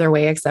any other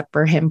way except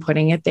for him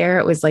putting it there.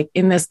 It was like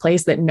in this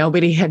place that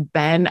nobody had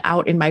been,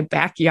 out in my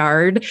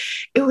backyard.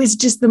 It was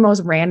just the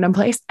most random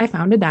place. I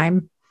found a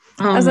dime.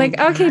 I was like,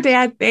 okay,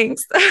 Dad,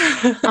 thanks.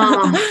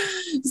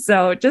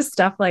 So just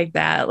stuff like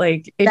that.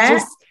 Like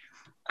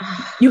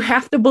you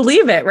have to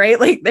believe it, right?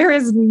 Like there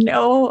is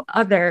no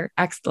other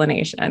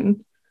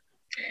explanation.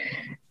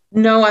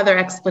 No other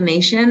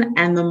explanation.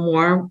 And the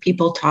more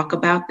people talk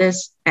about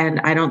this, and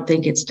I don't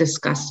think it's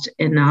discussed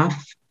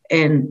enough.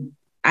 And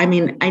I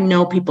mean, I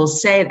know people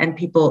say it and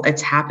people,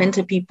 it's happened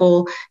to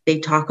people, they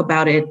talk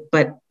about it,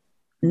 but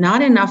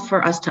not enough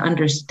for us to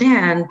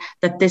understand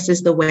that this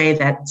is the way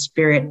that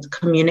spirit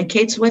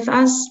communicates with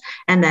us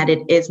and that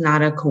it is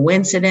not a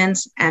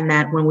coincidence. And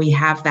that when we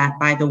have that,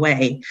 by the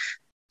way,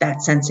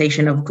 that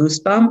sensation of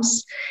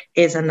goosebumps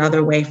is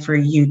another way for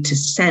you to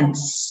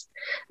sense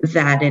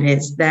that it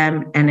is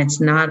them and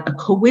it's not a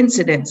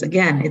coincidence.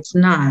 Again, it's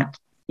not.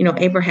 You know,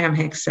 Abraham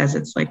Hicks says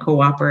it's like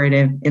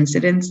cooperative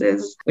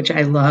incidences, which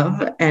I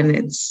love. And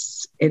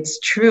it's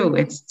true.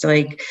 It's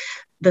like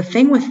the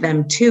thing with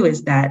them too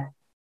is that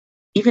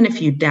even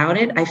if you doubt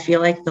it, I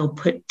feel like they'll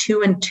put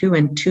two and two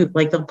and two,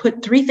 like they'll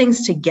put three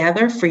things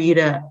together for you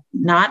to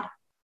not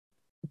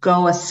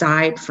go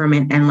aside from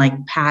it and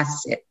like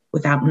pass it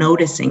without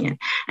noticing it.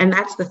 And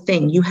that's the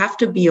thing. You have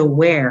to be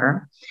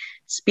aware.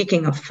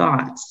 Speaking of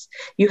thoughts,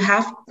 you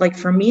have, like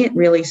for me, it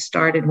really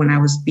started when I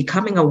was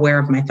becoming aware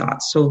of my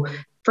thoughts. So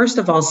first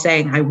of all,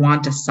 saying I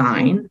want a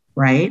sign,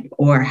 right?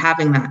 Or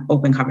having that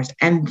open conversation.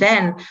 And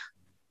then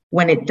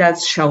when it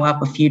does show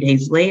up a few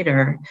days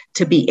later,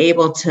 to be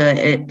able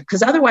to,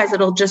 because otherwise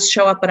it'll just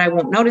show up, but I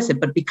won't notice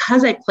it. But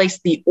because I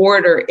placed the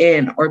order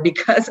in, or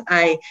because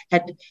I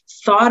had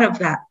thought of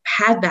that,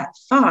 had that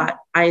thought,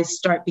 I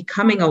start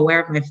becoming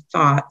aware of my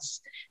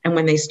thoughts. And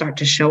when they start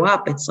to show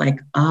up, it's like,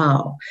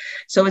 oh,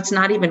 so it's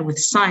not even with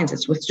signs,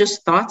 it's with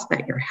just thoughts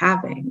that you're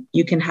having.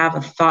 You can have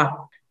a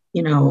thought,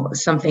 you know,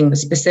 something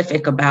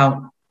specific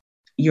about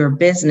your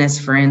business,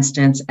 for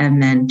instance,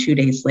 and then 2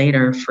 days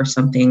later for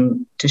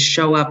something to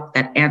show up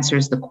that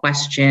answers the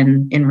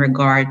question in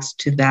regards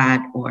to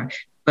that.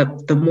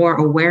 But the more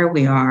aware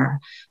we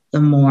are,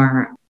 the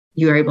more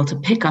you're able to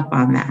pick up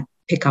on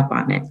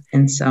it.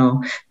 And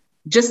so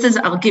just as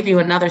I'll give you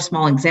another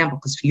small example,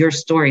 because your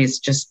story is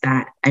just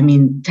that. I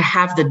mean, to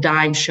have the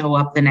dime show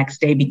up the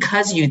next day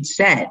because you'd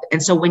said,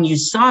 and so when you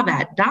saw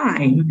that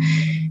dime,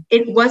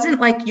 it wasn't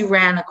like you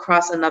ran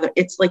across another,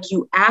 it's like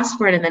you asked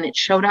for it and then it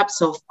showed up.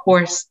 So of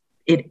course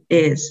it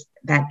is,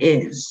 that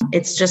is.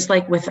 It's just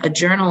like with a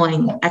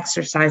journaling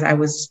exercise. I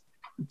was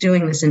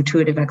doing this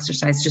intuitive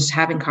exercise, just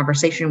having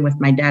conversation with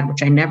my dad,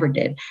 which I never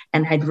did.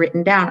 And I'd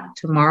written down,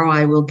 tomorrow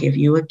I will give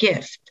you a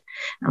gift.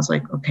 I was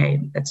like, okay,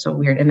 that's so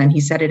weird. And then he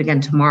said it again,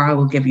 tomorrow I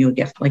will give you a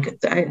gift.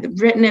 Like I've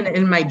written it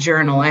in my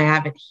journal. I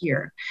have it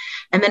here.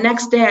 And the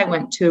next day I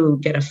went to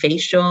get a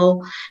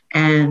facial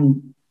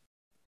and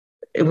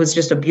it was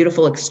just a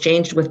beautiful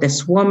exchange with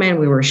this woman.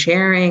 We were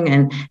sharing.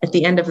 And at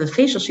the end of the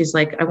facial, she's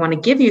like, I want to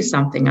give you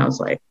something. I was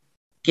like,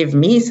 give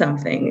me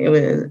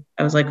something.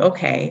 I was like,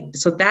 okay.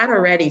 So that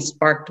already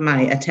sparked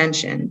my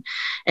attention.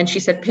 And she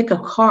said, pick a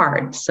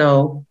card.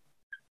 So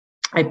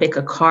I pick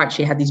a card.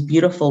 She had these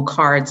beautiful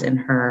cards in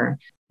her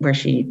where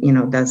she, you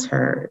know, does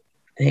her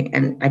thing.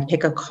 And I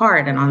pick a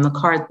card, and on the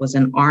card was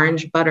an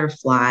orange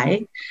butterfly,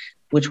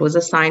 which was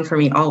a sign for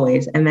me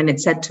always. And then it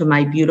said, to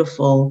my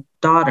beautiful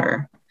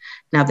daughter.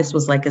 Now, this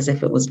was like as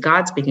if it was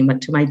God speaking,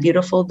 but to my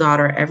beautiful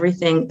daughter,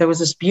 everything, there was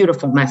this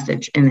beautiful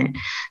message in it.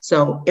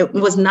 So it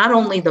was not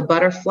only the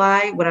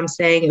butterfly, what I'm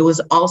saying, it was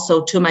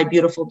also to my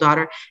beautiful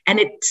daughter. And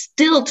it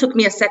still took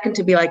me a second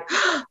to be like,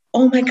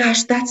 oh my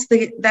gosh, that's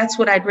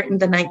what I'd written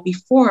the night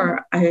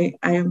before.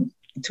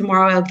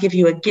 Tomorrow I'll give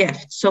you a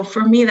gift. So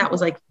for me, that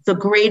was like the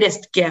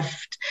greatest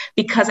gift,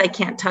 because I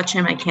can't touch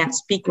him. I can't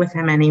speak with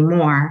him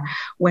anymore.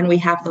 When we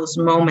have those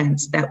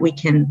moments that we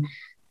can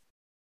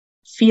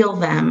feel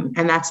them,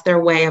 and that's their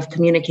way of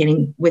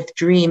communicating with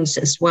dreams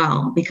as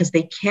well, because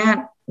we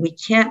can't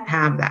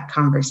have that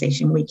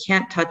conversation. We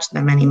can't touch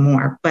them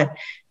anymore. But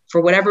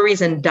for whatever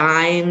reason,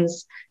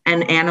 dimes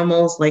and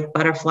animals like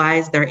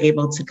butterflies, they're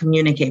able to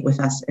communicate with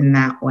us in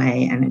that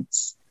way. And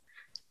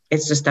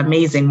it's just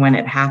amazing when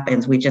it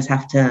happens. We just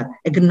have to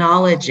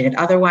acknowledge it.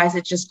 Otherwise,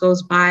 it just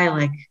goes by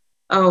like,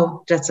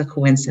 oh, that's a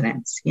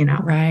coincidence, you know?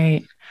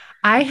 Right.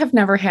 I have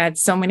never had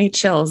so many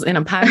chills in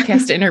a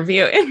podcast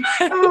interview in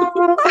my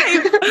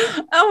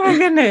life. Oh my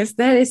goodness.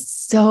 That is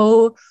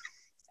so,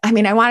 I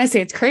mean, I want to say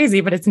it's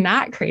crazy, but it's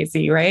not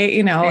crazy, right?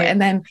 You know, Right. And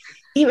then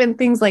even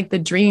things like the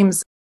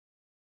dreams.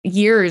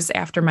 Years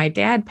after my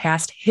dad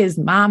passed, his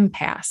mom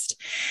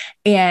passed.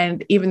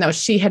 And even though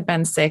she had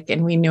been sick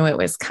and we knew it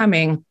was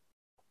coming,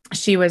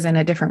 she was in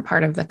a different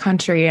part of the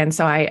country. And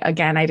so I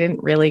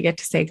didn't really get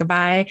to say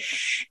goodbye.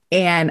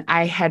 And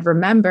I had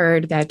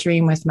remembered that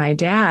dream with my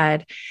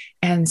dad.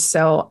 And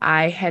so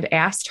I had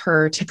asked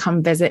her to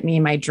come visit me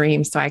in my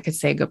dream so I could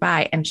say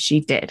goodbye. And she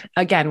did,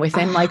 again,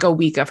 within like a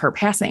week of her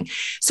passing.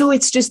 So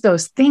it's just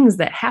those things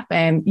that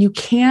happen. You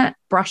can't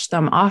brush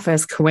them off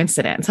as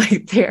coincidence.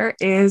 Like there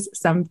is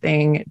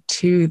something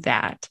to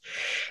that.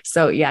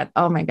 So yeah.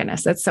 Oh my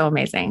goodness. That's so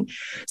amazing.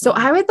 So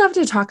I would love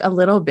to talk a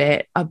little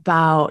bit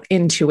about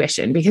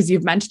intuition, because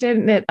you've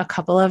mentioned it a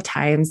couple of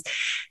times.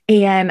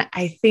 And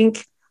I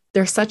think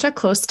there's such a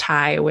close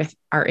tie with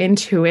our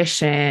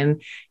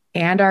intuition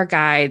and our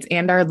guides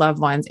and our loved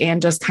ones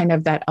and just kind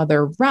of that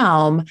other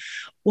realm.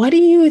 What do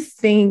you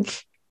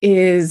think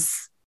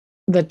is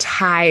the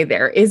tie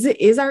there?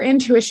 Is our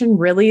intuition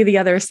really the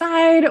other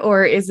side,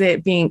 or is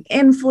it being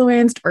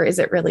influenced, or is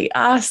it really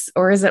us,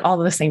 or is it all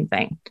the same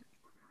thing?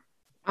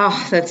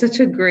 Oh, that's such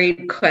a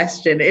great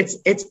question. It's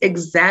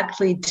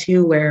exactly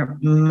to where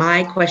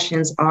my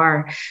questions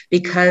are,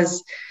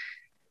 because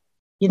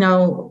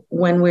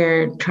when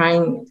we're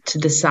trying to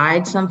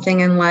decide something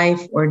in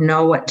life or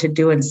know what to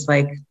do, it's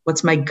like,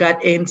 what's my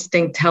gut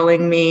instinct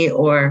telling me,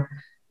 or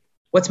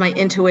what's my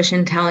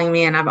intuition telling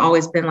me? And I've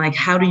always been like,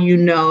 how do you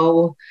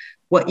know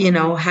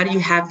how do you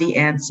have the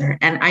answer?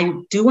 And I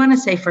do want to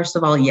say, first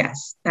of all,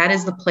 yes, that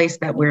is the place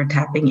that we're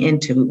tapping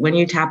into. When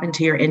you tap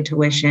into your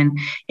intuition,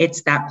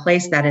 it's that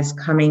place that is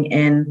coming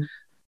in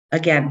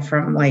again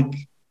from like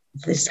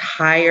this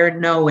higher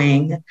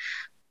knowing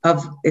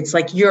it's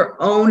like your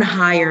own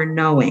higher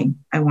knowing,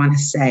 I want to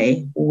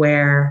say,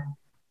 where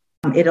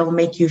it'll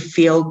make you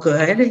feel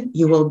good.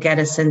 You will get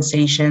a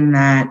sensation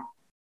that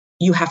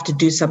you have to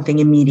do something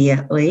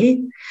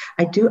immediately.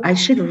 I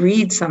should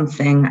read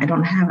something. I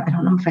don't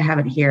know if I have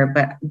it here,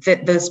 but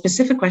the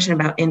specific question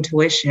about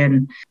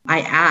intuition,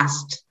 I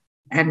asked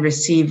and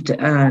received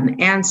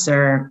an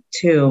answer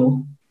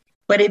to,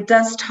 but it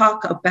does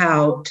talk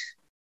about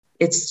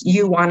it's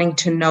you wanting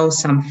to know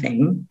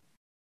something.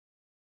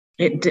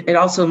 It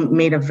also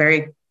made a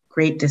very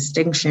great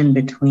distinction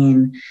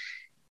between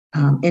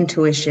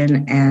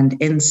intuition and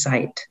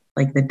insight,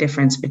 like the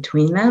difference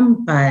between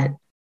them. But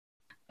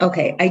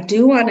okay, I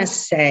do want to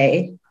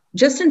say,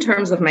 just in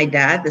terms of my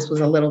dad, this was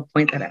a little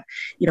point that,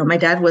 my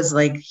dad was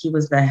he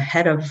was the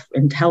head of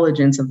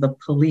intelligence of the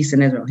police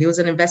in Israel. He was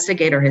an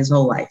investigator his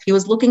whole life. He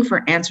was looking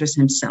for answers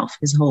himself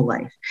his whole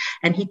life.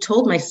 And he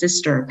told my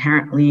sister,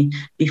 apparently,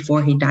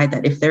 before he died,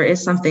 that if there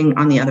is something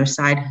on the other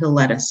side, he'll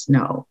let us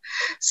know.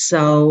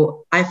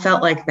 So I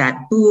felt like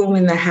that boom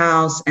in the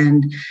house,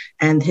 and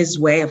his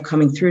way of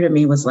coming through to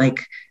me was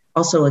like,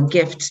 also a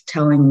gift,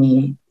 telling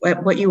me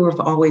what you have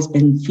always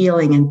been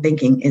feeling and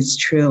thinking is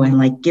true, and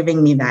like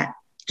giving me that,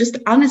 just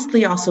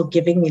honestly also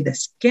giving me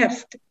this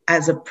gift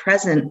as a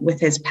present with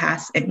his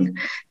passing,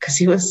 because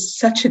he was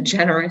such a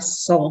generous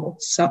soul.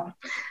 So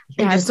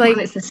yeah, it's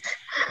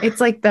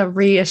like the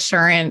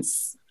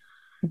reassurance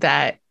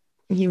that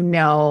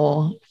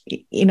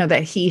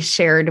that he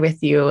shared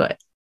with you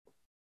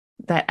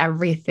that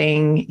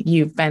everything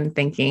you've been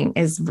thinking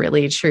is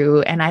really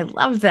true. And I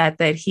love that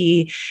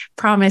he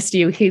promised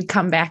you he'd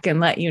come back and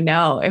let you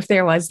know if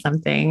there was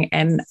something.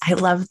 And I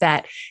love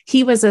that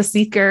he was a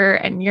seeker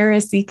and you're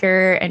a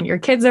seeker, and your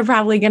kids are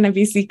probably going to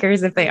be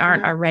seekers if they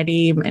aren't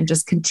already, and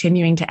just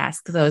continuing to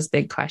ask those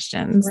big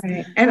questions.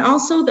 Right. And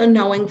also the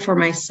knowing for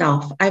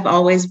myself. I've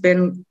always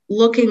been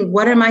looking,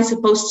 what am I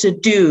supposed to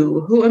do?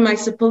 Who am I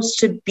supposed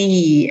to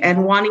be?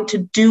 And wanting to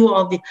do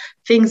all the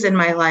things in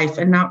my life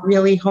and not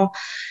really home.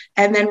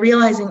 And then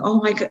realizing,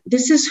 oh my God,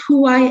 this is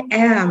who I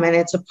am. And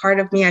it's a part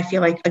of me. I feel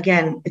like,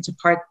 again, it's a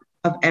part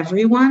of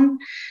everyone.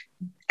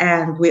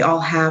 And we all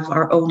have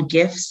our own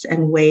gifts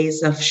and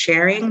ways of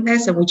sharing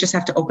this. And we just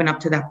have to open up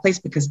to that place,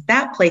 because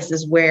that place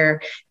is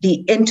where the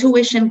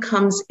intuition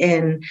comes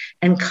in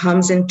and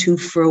comes into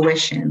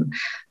fruition.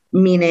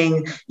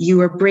 Meaning you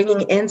are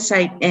bringing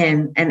insight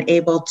in and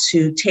able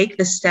to take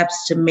the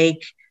steps to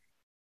make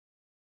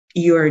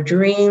your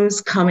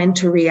dreams come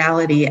into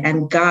reality.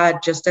 And God,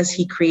 just as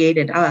he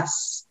created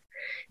us,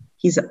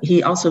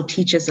 he also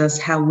teaches us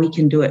how we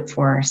can do it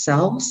for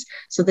ourselves.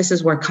 So this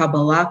is where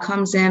Kabbalah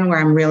comes in, where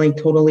I'm really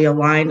totally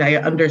aligned. I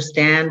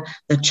understand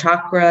the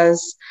chakras,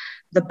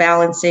 the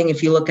balancing.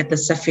 If you look at the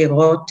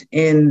Sefirot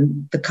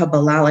in the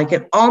Kabbalah, like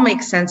it all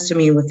makes sense to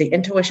me with the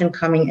intuition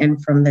coming in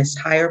from this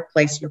higher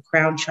place, your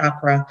crown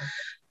chakra.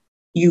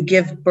 You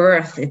give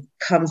birth, it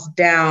comes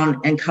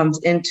down and comes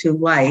into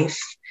life.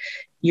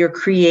 You're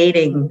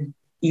creating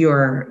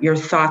your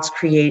thoughts,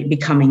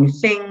 becoming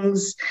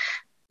things.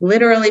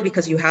 Literally,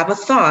 because you have a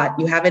thought,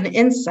 you have an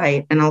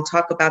insight, and I'll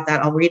talk about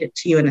that. I'll read it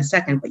to you in a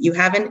second, but you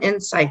have an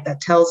insight that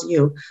tells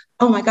you,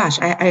 oh my gosh,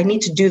 I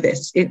need to do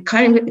this. It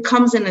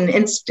comes in an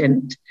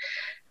instant.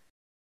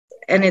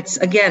 And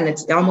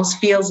it almost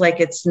feels like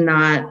it's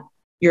not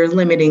your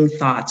limiting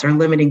thoughts or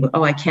limiting,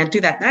 oh, I can't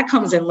do that. That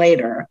comes in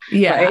later.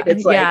 Yeah. Right?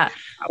 It's like,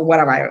 what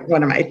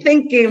am I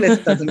thinking? This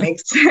doesn't make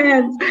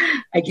sense.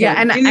 I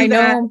can't do I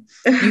that. know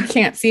you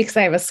can't see because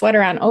I have a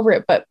sweater on over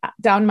it, but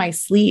down my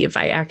sleeve,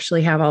 I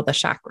actually have all the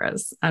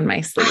chakras on my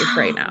sleeve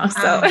right now.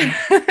 So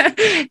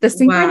the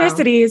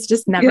synchronicities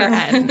just never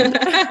end.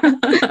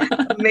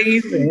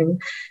 Amazing.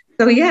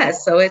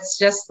 So it's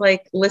just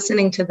like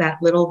listening to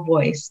that little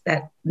voice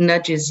that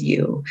nudges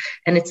you.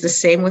 And it's the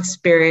same with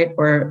spirit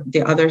or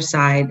the other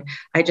side.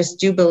 I just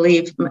do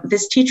believe,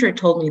 this teacher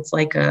told me it's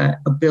like a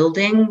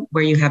building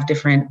where you have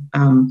different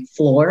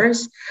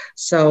floors.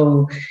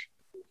 So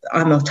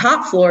on the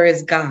top floor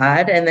is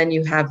God, and then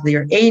you have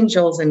your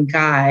angels and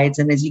guides.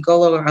 And as you go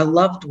lower, our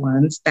loved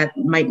ones that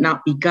might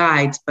not be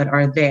guides, but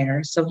are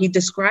there. So he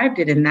described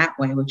it in that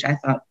way, which I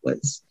thought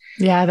was...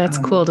 Yeah, that's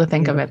cool to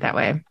think of it that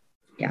way.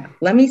 Yeah.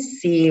 Let me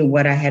see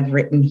what I had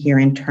written here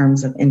in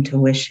terms of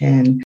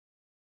intuition.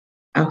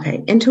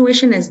 Okay.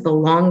 Intuition is the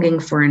longing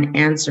for an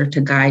answer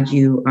to guide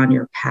you on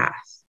your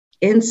path.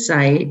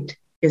 Insight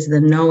is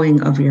the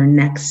knowing of your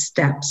next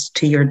steps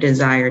to your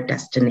desired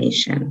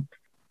destination.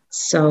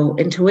 So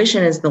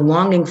intuition is the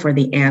longing for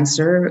the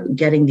answer,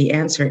 getting the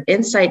answer.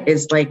 Insight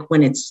is like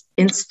when it's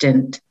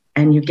instant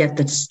and you get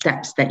the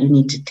steps that you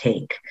need to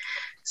take.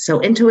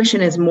 So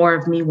intuition is more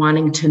of me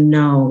wanting to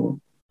know,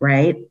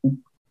 right?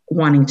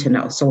 Wanting to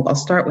know. So I'll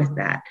start with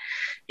that.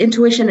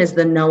 Intuition is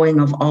the knowing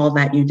of all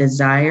that you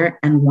desire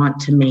and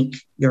want to make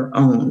your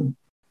own.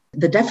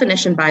 The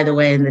definition, by the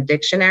way, in the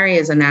dictionary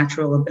is a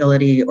natural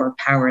ability or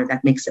power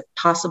that makes it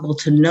possible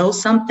to know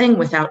something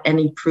without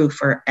any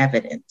proof or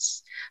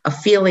evidence, a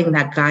feeling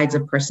that guides a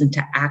person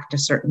to act a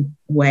certain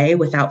way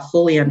without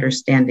fully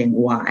understanding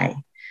why.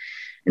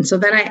 And so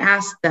then I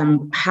asked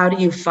them, how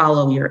do you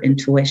follow your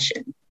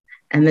intuition?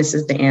 And this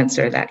is the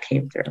answer that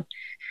came through.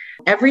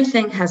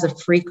 Everything has a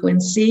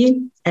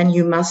frequency, and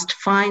you must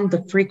find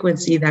the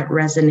frequency that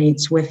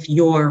resonates with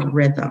your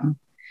rhythm.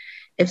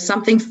 If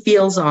something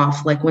feels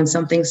off, like when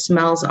something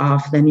smells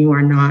off, then you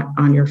are not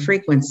on your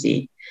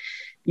frequency.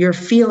 Your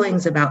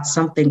feelings about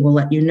something will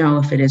let you know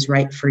if it is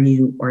right for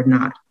you or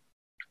not.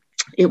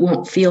 It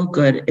won't feel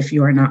good if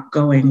you are not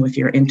going with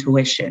your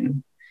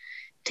intuition.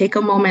 Take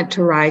a moment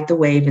to ride the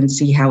wave and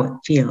see how it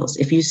feels.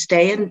 If you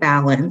stay in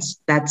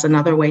balance, that's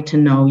another way to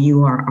know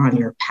you are on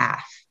your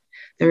path.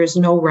 There is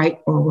no right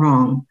or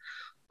wrong.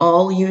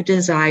 All you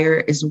desire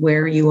is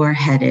where you are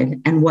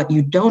headed, and what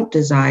you don't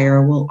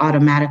desire will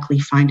automatically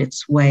find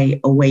its way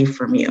away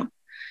from you.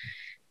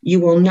 You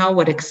will know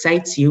what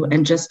excites you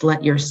and just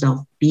let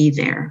yourself be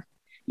there.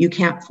 You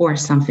can't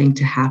force something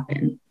to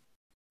happen.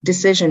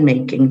 Decision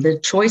making. The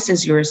choice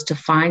is yours to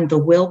find the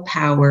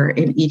willpower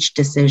in each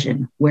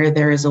decision. Where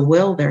there is a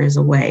will, there is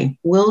a way.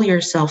 Will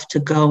yourself to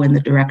go in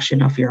the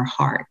direction of your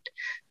heart.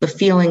 The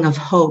feeling of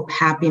hope,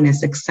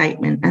 happiness,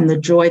 excitement, and the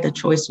joy the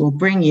choice will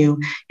bring you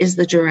is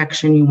the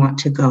direction you want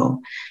to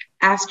go.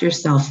 Ask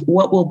yourself,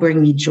 what will bring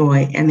me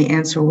joy? And the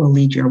answer will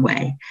lead your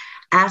way.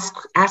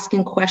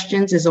 Asking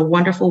questions is a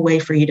wonderful way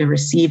for you to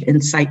receive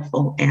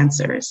insightful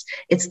answers.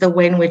 It's the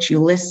way in which you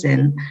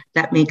listen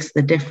that makes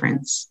the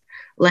difference.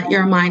 Let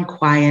your mind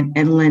quiet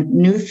and let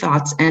new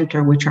thoughts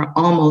enter, which are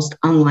almost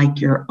unlike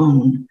your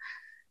own.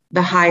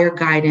 The higher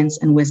guidance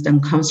and wisdom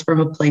comes from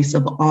a place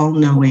of all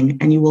knowing,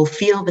 and you will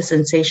feel the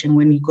sensation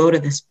when you go to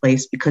this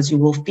place, because you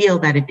will feel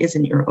that it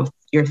isn't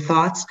your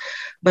thoughts,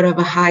 but of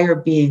a higher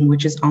being,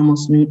 which is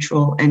almost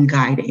neutral and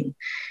guiding.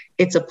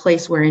 It's a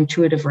place where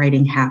intuitive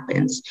writing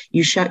happens.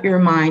 You shut your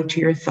mind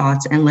to your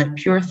thoughts and let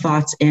pure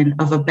thoughts in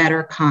of a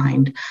better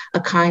kind, a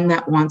kind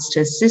that wants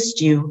to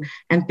assist you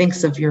and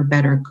thinks of your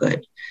better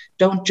good.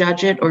 Don't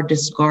judge it or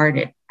discard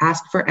it.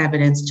 Ask for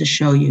evidence to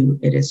show you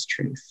it is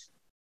truth.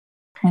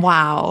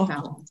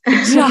 Wow.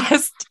 So.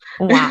 Just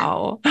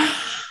wow.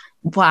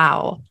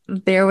 Wow.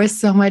 There was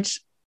so much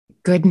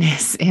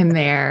goodness in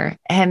there.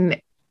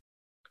 And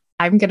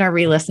I'm going to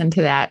re-listen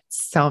to that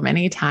so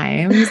many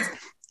times.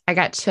 I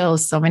got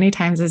chills so many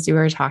times as you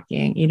were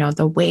talking, you know,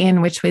 the way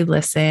in which we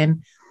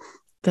listen,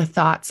 the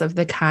thoughts of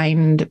the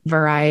kind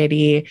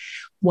variety,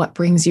 what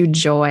brings you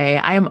joy.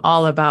 I am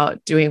all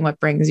about doing what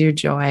brings you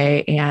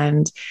joy.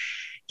 And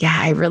yeah,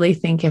 I really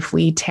think if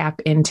we tap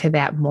into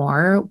that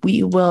more,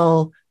 we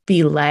will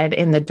be led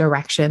in the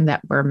direction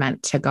that we're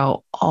meant to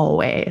go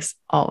always,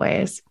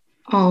 always.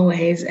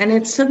 Always. And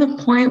it's to the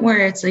point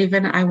where it's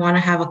even, I want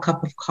to have a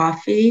cup of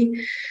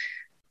coffee,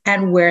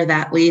 and where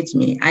that leads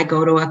me. I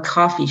go to a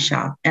coffee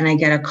shop and I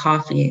get a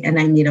coffee and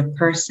I meet a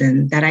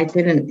person that I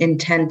didn't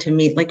intend to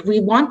meet. Like, we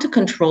want to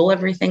control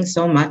everything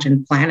so much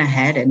and plan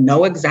ahead and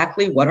know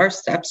exactly what our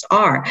steps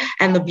are.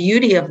 And the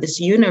beauty of this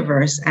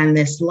universe and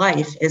this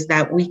life is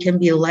that we can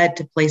be led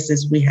to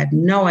places we had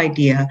no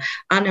idea,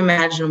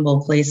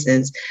 unimaginable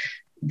places.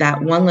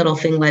 That one little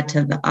thing led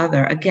to the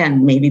other.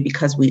 Again, maybe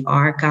because we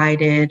are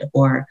guided,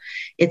 or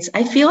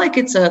I feel like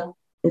it's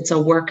a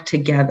work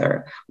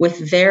together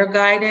with their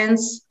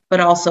guidance, but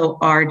also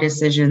our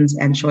decisions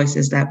and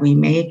choices that we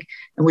make.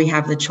 And we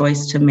have the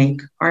choice to make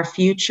our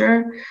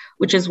future,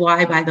 which is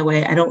why, by the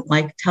way, I don't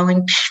like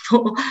telling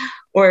people,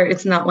 or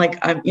it's not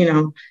like,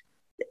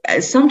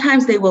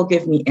 sometimes they will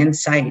give me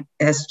insight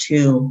as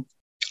to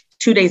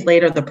 2 days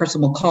later, the person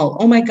will call,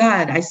 oh my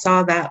God, I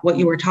saw that, what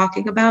you were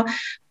talking about.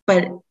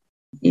 But,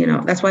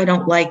 that's why I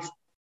don't like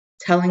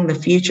telling the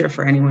future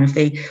for anyone. If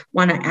they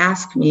want to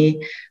ask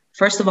me,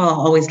 first of all,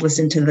 I'll always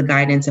listen to the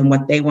guidance, and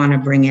what they want to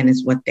bring in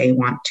is what they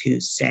want to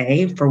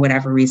say. For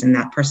whatever reason,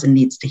 that person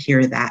needs to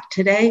hear that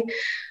today.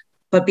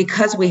 But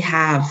because we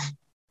have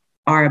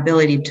our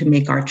ability to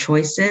make our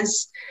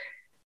choices,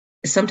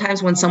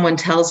 sometimes when someone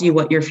tells you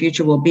what your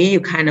future will be, you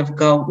kind of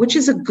go, which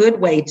is a good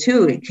way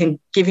too. It can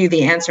give you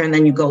the answer and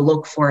then you go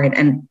look for it.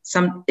 And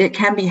it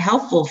can be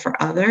helpful for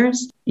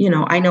others.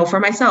 I know for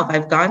myself,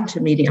 I've gone to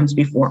mediums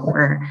before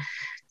where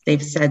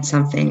they've said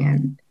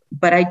something,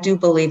 but I do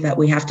believe that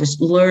we have to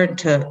learn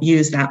to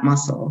use that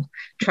muscle,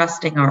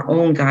 trusting our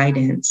own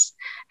guidance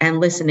and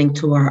listening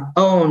to our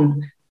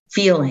own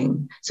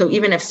feeling. So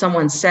even if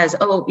someone says,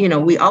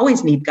 we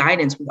always need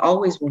guidance, we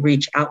always will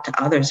reach out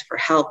to others for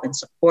help and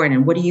support.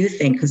 And what do you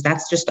think? Because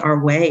that's just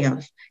our way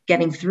of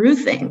getting through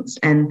things.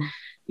 And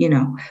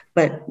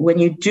but when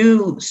you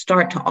do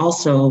start to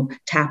also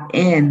tap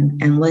in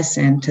and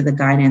listen to the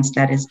guidance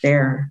that is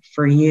there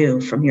for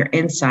you from your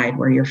inside,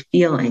 where you're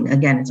feeling,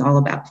 again, it's all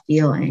about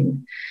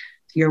feeling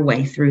your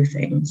way through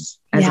things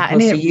as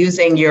opposed to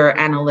using your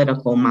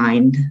analytical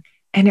mind.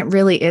 And it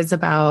really is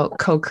about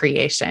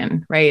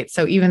co-creation, right?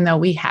 So even though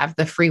we have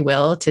the free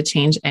will to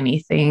change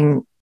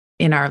anything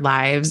in our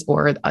lives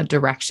or a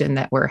direction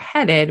that we're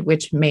headed,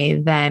 which may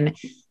then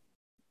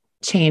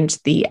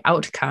change the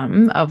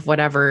outcome of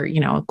whatever,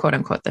 quote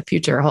unquote, the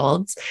future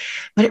holds.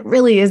 But it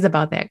really is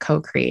about that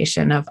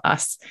co-creation of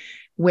us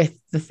with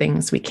the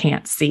things we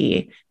can't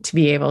see to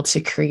be able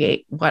to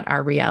create what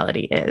our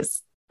reality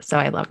is. So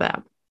I love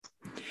that.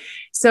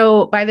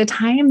 So by the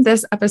time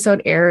this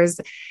episode airs,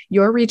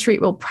 your retreat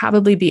will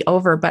probably be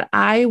over, but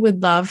I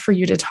would love for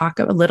you to talk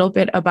a little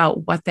bit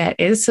about what that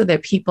is so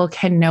that people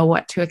can know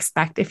what to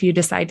expect if you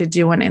decide to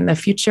do one in the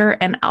future,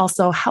 and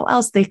also how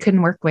else they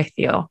can work with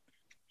you.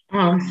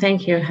 Oh,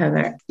 thank you,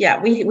 Heather.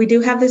 Yeah, we do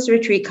have this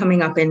retreat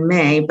coming up in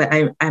May, but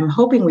I'm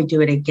hoping we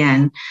do it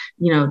again.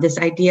 This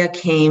idea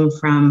came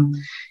from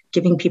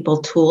giving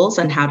people tools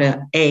on how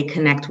to,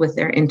 connect with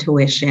their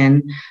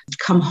intuition,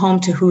 come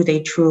home to who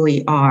they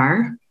truly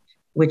are,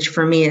 which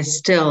for me is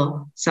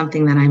still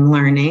something that I'm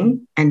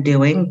learning and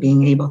doing,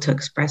 being able to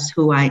express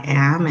who I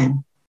am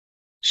and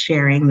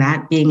sharing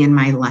that, being in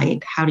my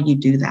light. How do you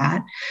do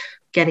that?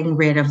 Getting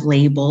rid of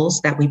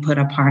labels that we put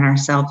upon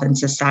ourselves and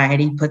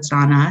society puts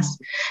on us.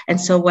 And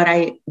so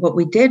what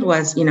we did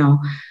was,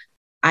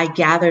 we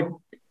gathered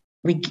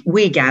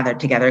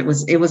together.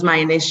 It was my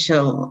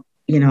initial,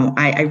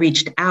 I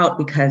reached out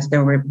because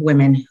there were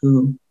women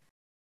who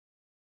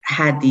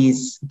had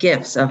these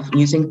gifts of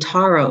using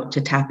tarot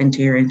to tap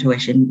into your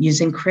intuition,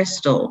 using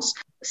crystals,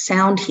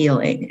 sound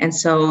healing. And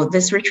so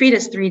this retreat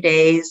is 3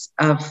 days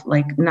of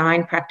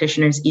 9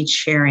 practitioners, each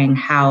sharing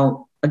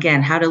how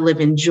to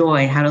live in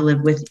joy, how to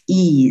live with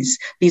ease.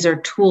 These are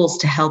tools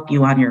to help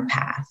you on your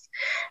path.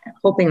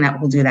 Hoping that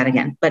we'll do that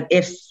again. But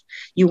if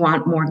you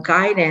want more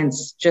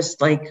guidance,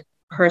 just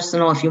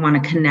personal, if you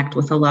want to connect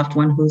with a loved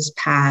one who's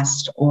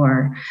passed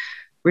or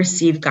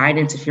receive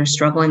guidance if you're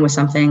struggling with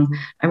something,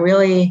 I'm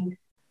really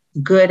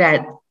good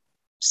at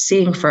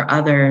seeing for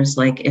others,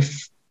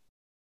 if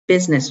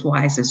business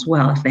wise as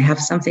well, if they have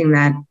something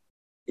that,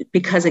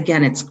 because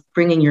again, it's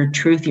bringing your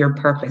truth, your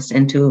purpose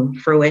into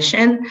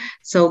fruition.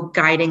 So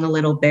guiding a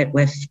little bit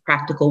with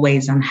practical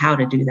ways on how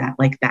to do that,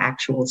 the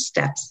actual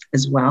steps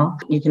as well.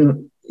 You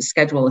can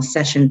schedule a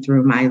session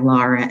through my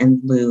Laura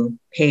and Lou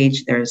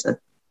page.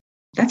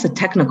 That's a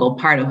technical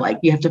part of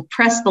you have to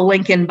press the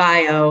link in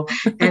bio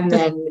and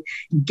then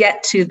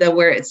get to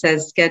where it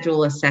says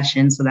schedule a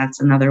session. So that's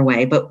another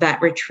way. But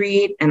that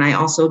retreat, and I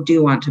also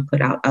do want to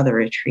put out other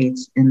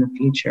retreats in the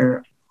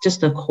future,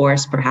 just a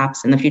course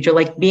perhaps in the future,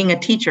 being a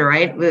teacher,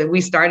 right?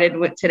 We started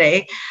with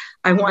today.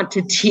 I want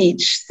to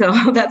teach.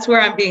 So that's where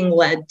I'm being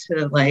led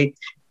to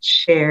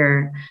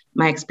share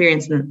my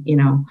experience and,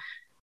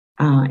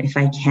 if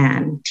I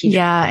can teach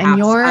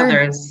and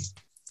others.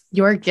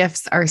 Your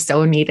gifts are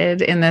so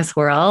needed in this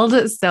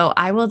world. So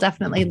I will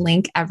definitely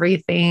link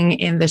everything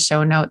in the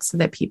show notes so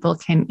that people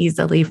can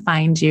easily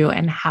find you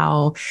and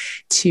how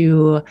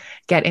to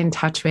get in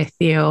touch with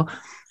you.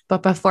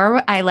 But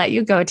before I let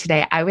you go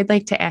today, I would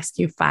like to ask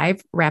you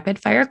 5 rapid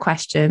fire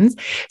questions.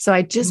 So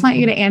I just want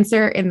you to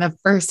answer in the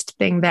first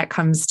thing that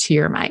comes to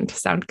your mind.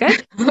 Sound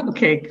good?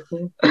 Okay,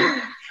 cool.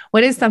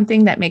 What is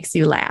something that makes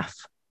you laugh?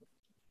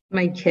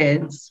 My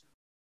kids.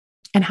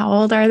 And how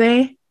old are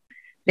they?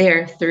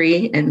 They're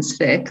 3 and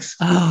 6.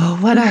 Oh,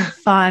 what a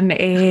fun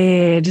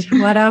age.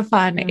 What a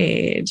fun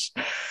age.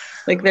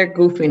 Their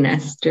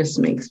goofiness just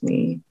makes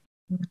me.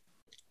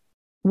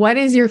 What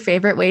is your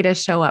favorite way to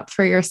show up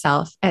for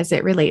yourself as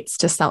it relates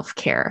to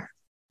self-care?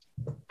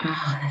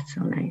 Oh, that's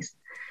so nice.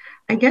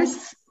 I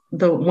guess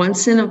the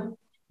once in a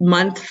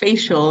month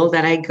facial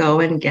that I go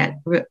and get,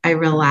 I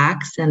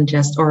relax and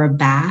or a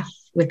bath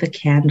with a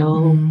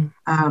candle,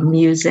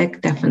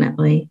 music,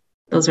 definitely.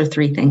 Those are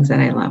 3 things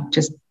that I love.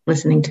 Just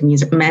listening to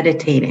music,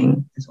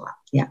 meditating as well.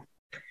 Yeah.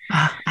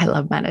 Oh, I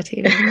love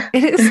meditating.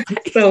 It is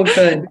so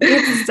good.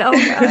 It's so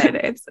good.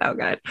 It's so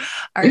good.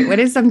 All right. What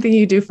is something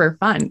you do for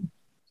fun?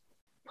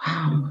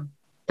 Wow.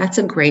 That's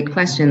a great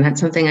question. That's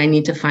something I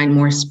need to find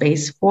more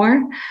space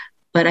for.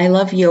 But I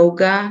love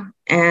yoga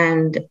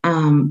and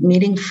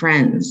meeting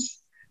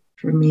friends.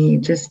 For me,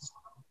 just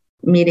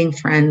meeting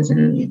friends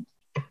and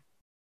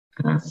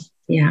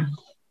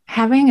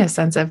having a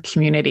sense of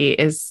community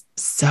is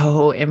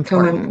so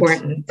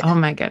important. Oh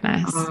my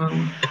goodness.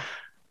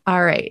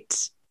 All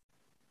right.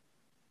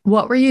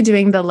 What were you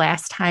doing the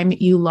last time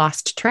you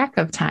lost track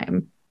of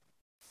time?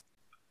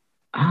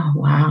 Oh,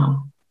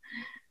 wow.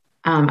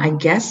 I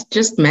guess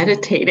just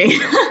meditating.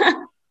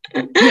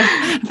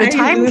 The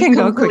time can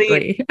go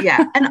quickly.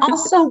 Yeah. And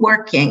also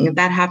working.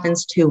 That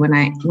happens too. When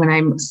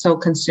I'm so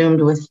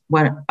consumed with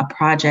what a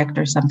project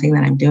or something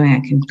that I'm doing,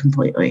 I can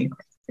completely,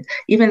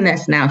 even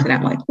this now that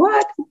I'm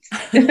what?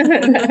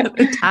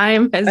 The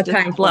time has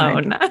just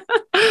flown.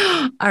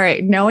 All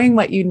right. Knowing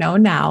what you know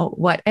now,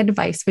 what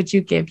advice would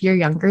you give your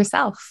younger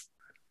self?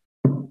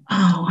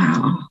 Oh,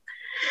 wow.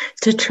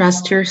 To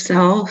trust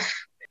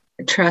yourself,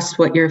 trust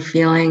what you're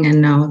feeling,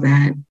 and know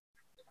that,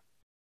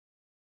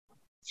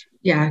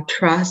 yeah,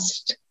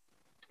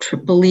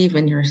 believe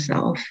in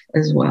yourself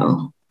as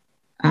well.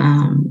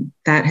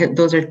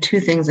 Those are two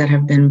things that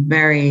have been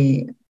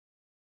very,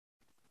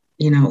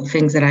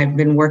 things that I've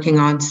been working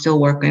on, still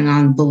working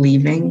on,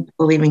 believing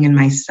in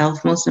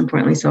myself, most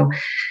importantly. So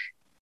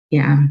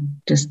yeah,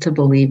 just to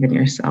believe in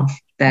yourself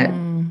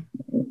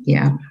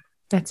yeah.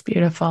 That's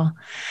beautiful.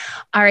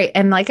 All right.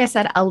 And like I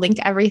said, I'll link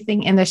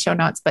everything in the show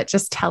notes, but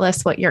just tell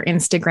us what your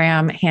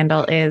Instagram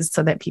handle is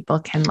so that people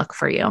can look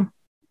for you.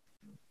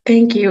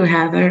 Thank you,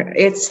 Heather.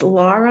 It's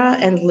Laura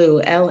and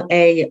Lou,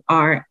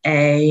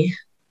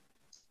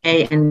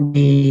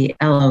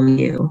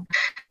 LARAANDLOU.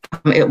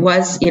 It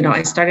was,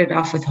 I started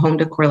off with home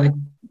decor, like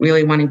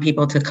really wanting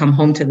people to come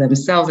home to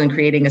themselves and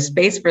creating a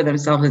space for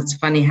themselves. It's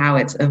funny how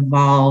it's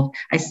evolved.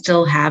 I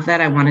still have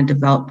that. I want to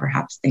develop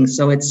perhaps things.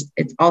 So it's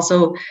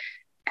also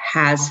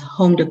has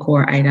home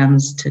decor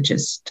items to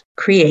just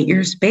create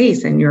your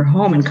space and your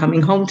home and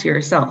coming home to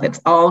yourself. It's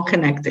all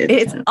connected.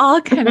 It's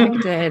all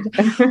connected.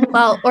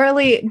 Well,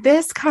 Orly,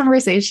 this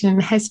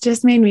conversation has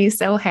just made me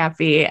so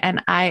happy.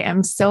 And I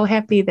am so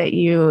happy that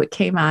you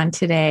came on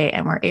today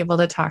and were able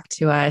to talk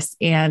to us.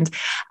 And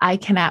I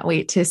cannot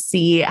wait to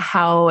see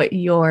how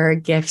your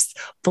gifts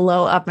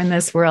blow up in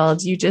this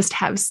world. You just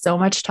have so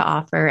much to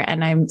offer.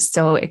 And I'm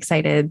so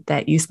excited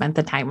that you spent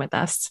the time with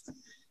us.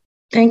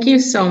 Thank you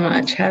so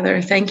much,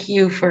 Heather. Thank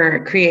you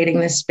for creating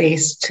this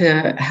space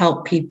to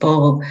help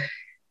people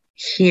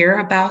hear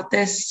about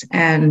this.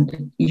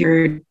 And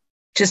you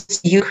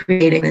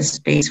creating this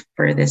space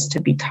for this to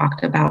be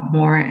talked about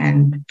more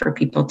and for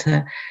people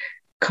to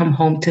come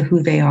home to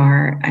who they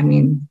are. I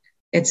mean,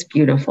 it's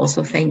beautiful.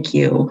 So thank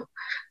you.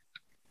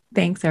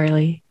 Thanks,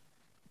 Orly.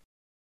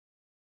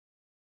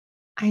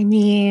 I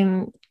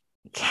mean,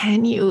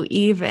 can you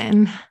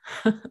even?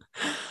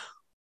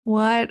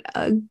 What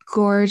a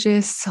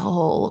gorgeous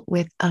soul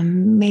with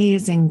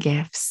amazing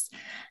gifts.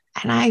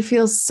 And I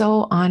feel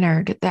so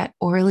honored that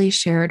Orly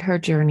shared her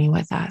journey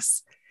with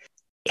us.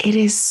 It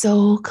is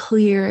so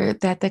clear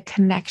that the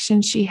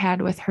connection she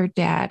had with her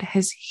dad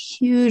has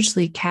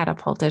hugely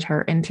catapulted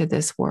her into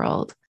this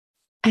world.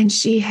 And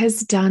she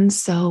has done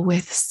so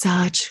with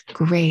such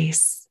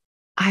grace.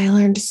 I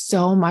learned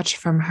so much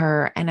from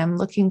her, and I'm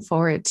looking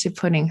forward to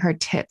putting her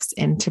tips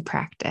into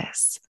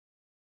practice.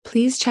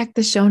 Please check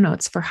the show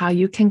notes for how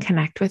you can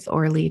connect with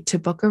Orly to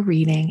book a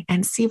reading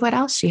and see what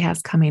else she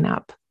has coming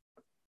up.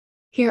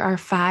 Here are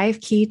 5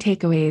 key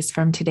takeaways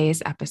from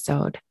today's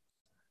episode.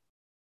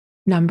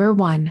 Number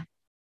 1,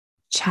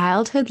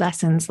 childhood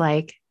lessons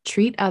like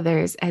treat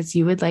others as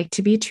you would like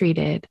to be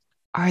treated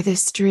are the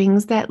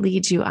strings that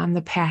lead you on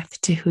the path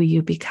to who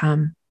you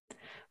become.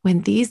 When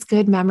these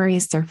good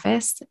memories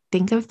surface,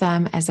 think of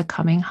them as a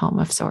coming home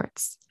of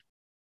sorts.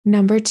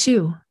 Number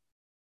 2,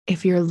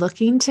 if you're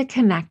looking to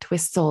connect with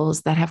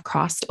souls that have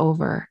crossed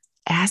over,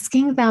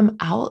 asking them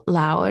out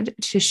loud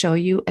to show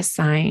you a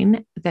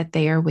sign that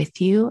they are with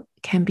you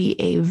can be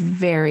a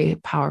very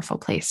powerful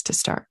place to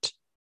start.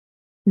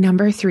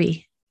 Number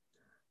 3,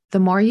 the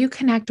more you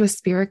connect with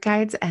spirit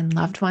guides and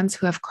loved ones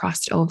who have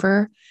crossed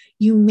over,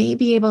 you may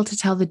be able to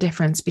tell the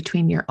difference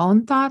between your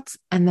own thoughts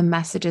and the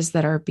messages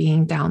that are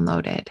being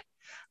downloaded.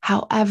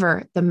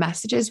 However, the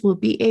messages will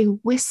be a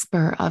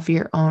whisper of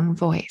your own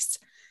voice.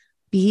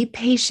 Be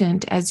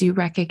patient as you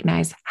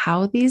recognize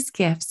how these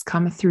gifts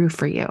come through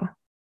for you.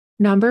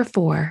 Number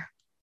 4,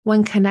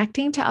 when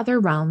connecting to other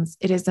realms,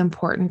 it is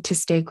important to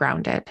stay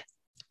grounded.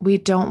 We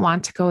don't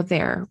want to go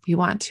there. We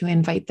want to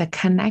invite the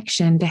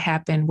connection to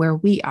happen where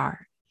we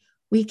are.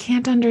 We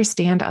can't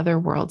understand other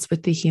worlds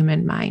with the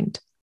human mind.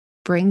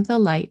 Bring the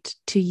light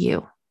to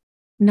you.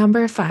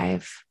 Number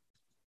 5,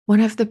 one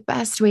of the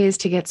best ways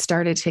to get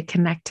started to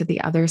connect to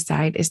the other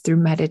side is through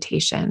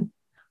meditation.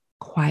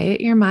 Quiet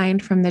your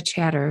mind from the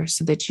chatter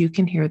so that you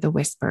can hear the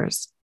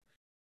whispers.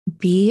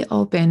 Be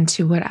open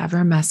to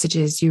whatever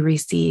messages you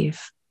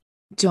receive.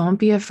 Don't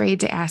be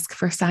afraid to ask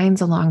for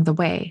signs along the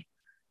way.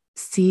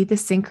 See the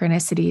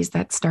synchronicities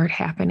that start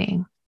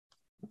happening.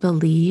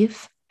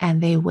 Believe,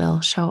 and they will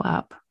show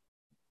up.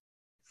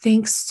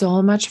 Thanks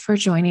so much for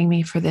joining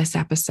me for this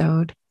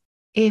episode.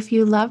 If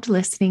you loved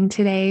listening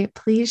today,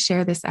 please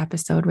share this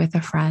episode with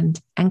a friend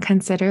and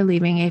consider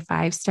leaving a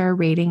 5-star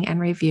rating and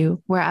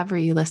review wherever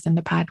you listen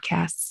to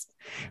podcasts.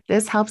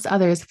 This helps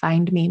others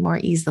find me more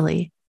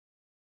easily.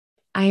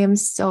 I am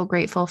so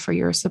grateful for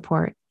your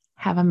support.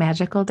 Have a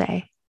magical day.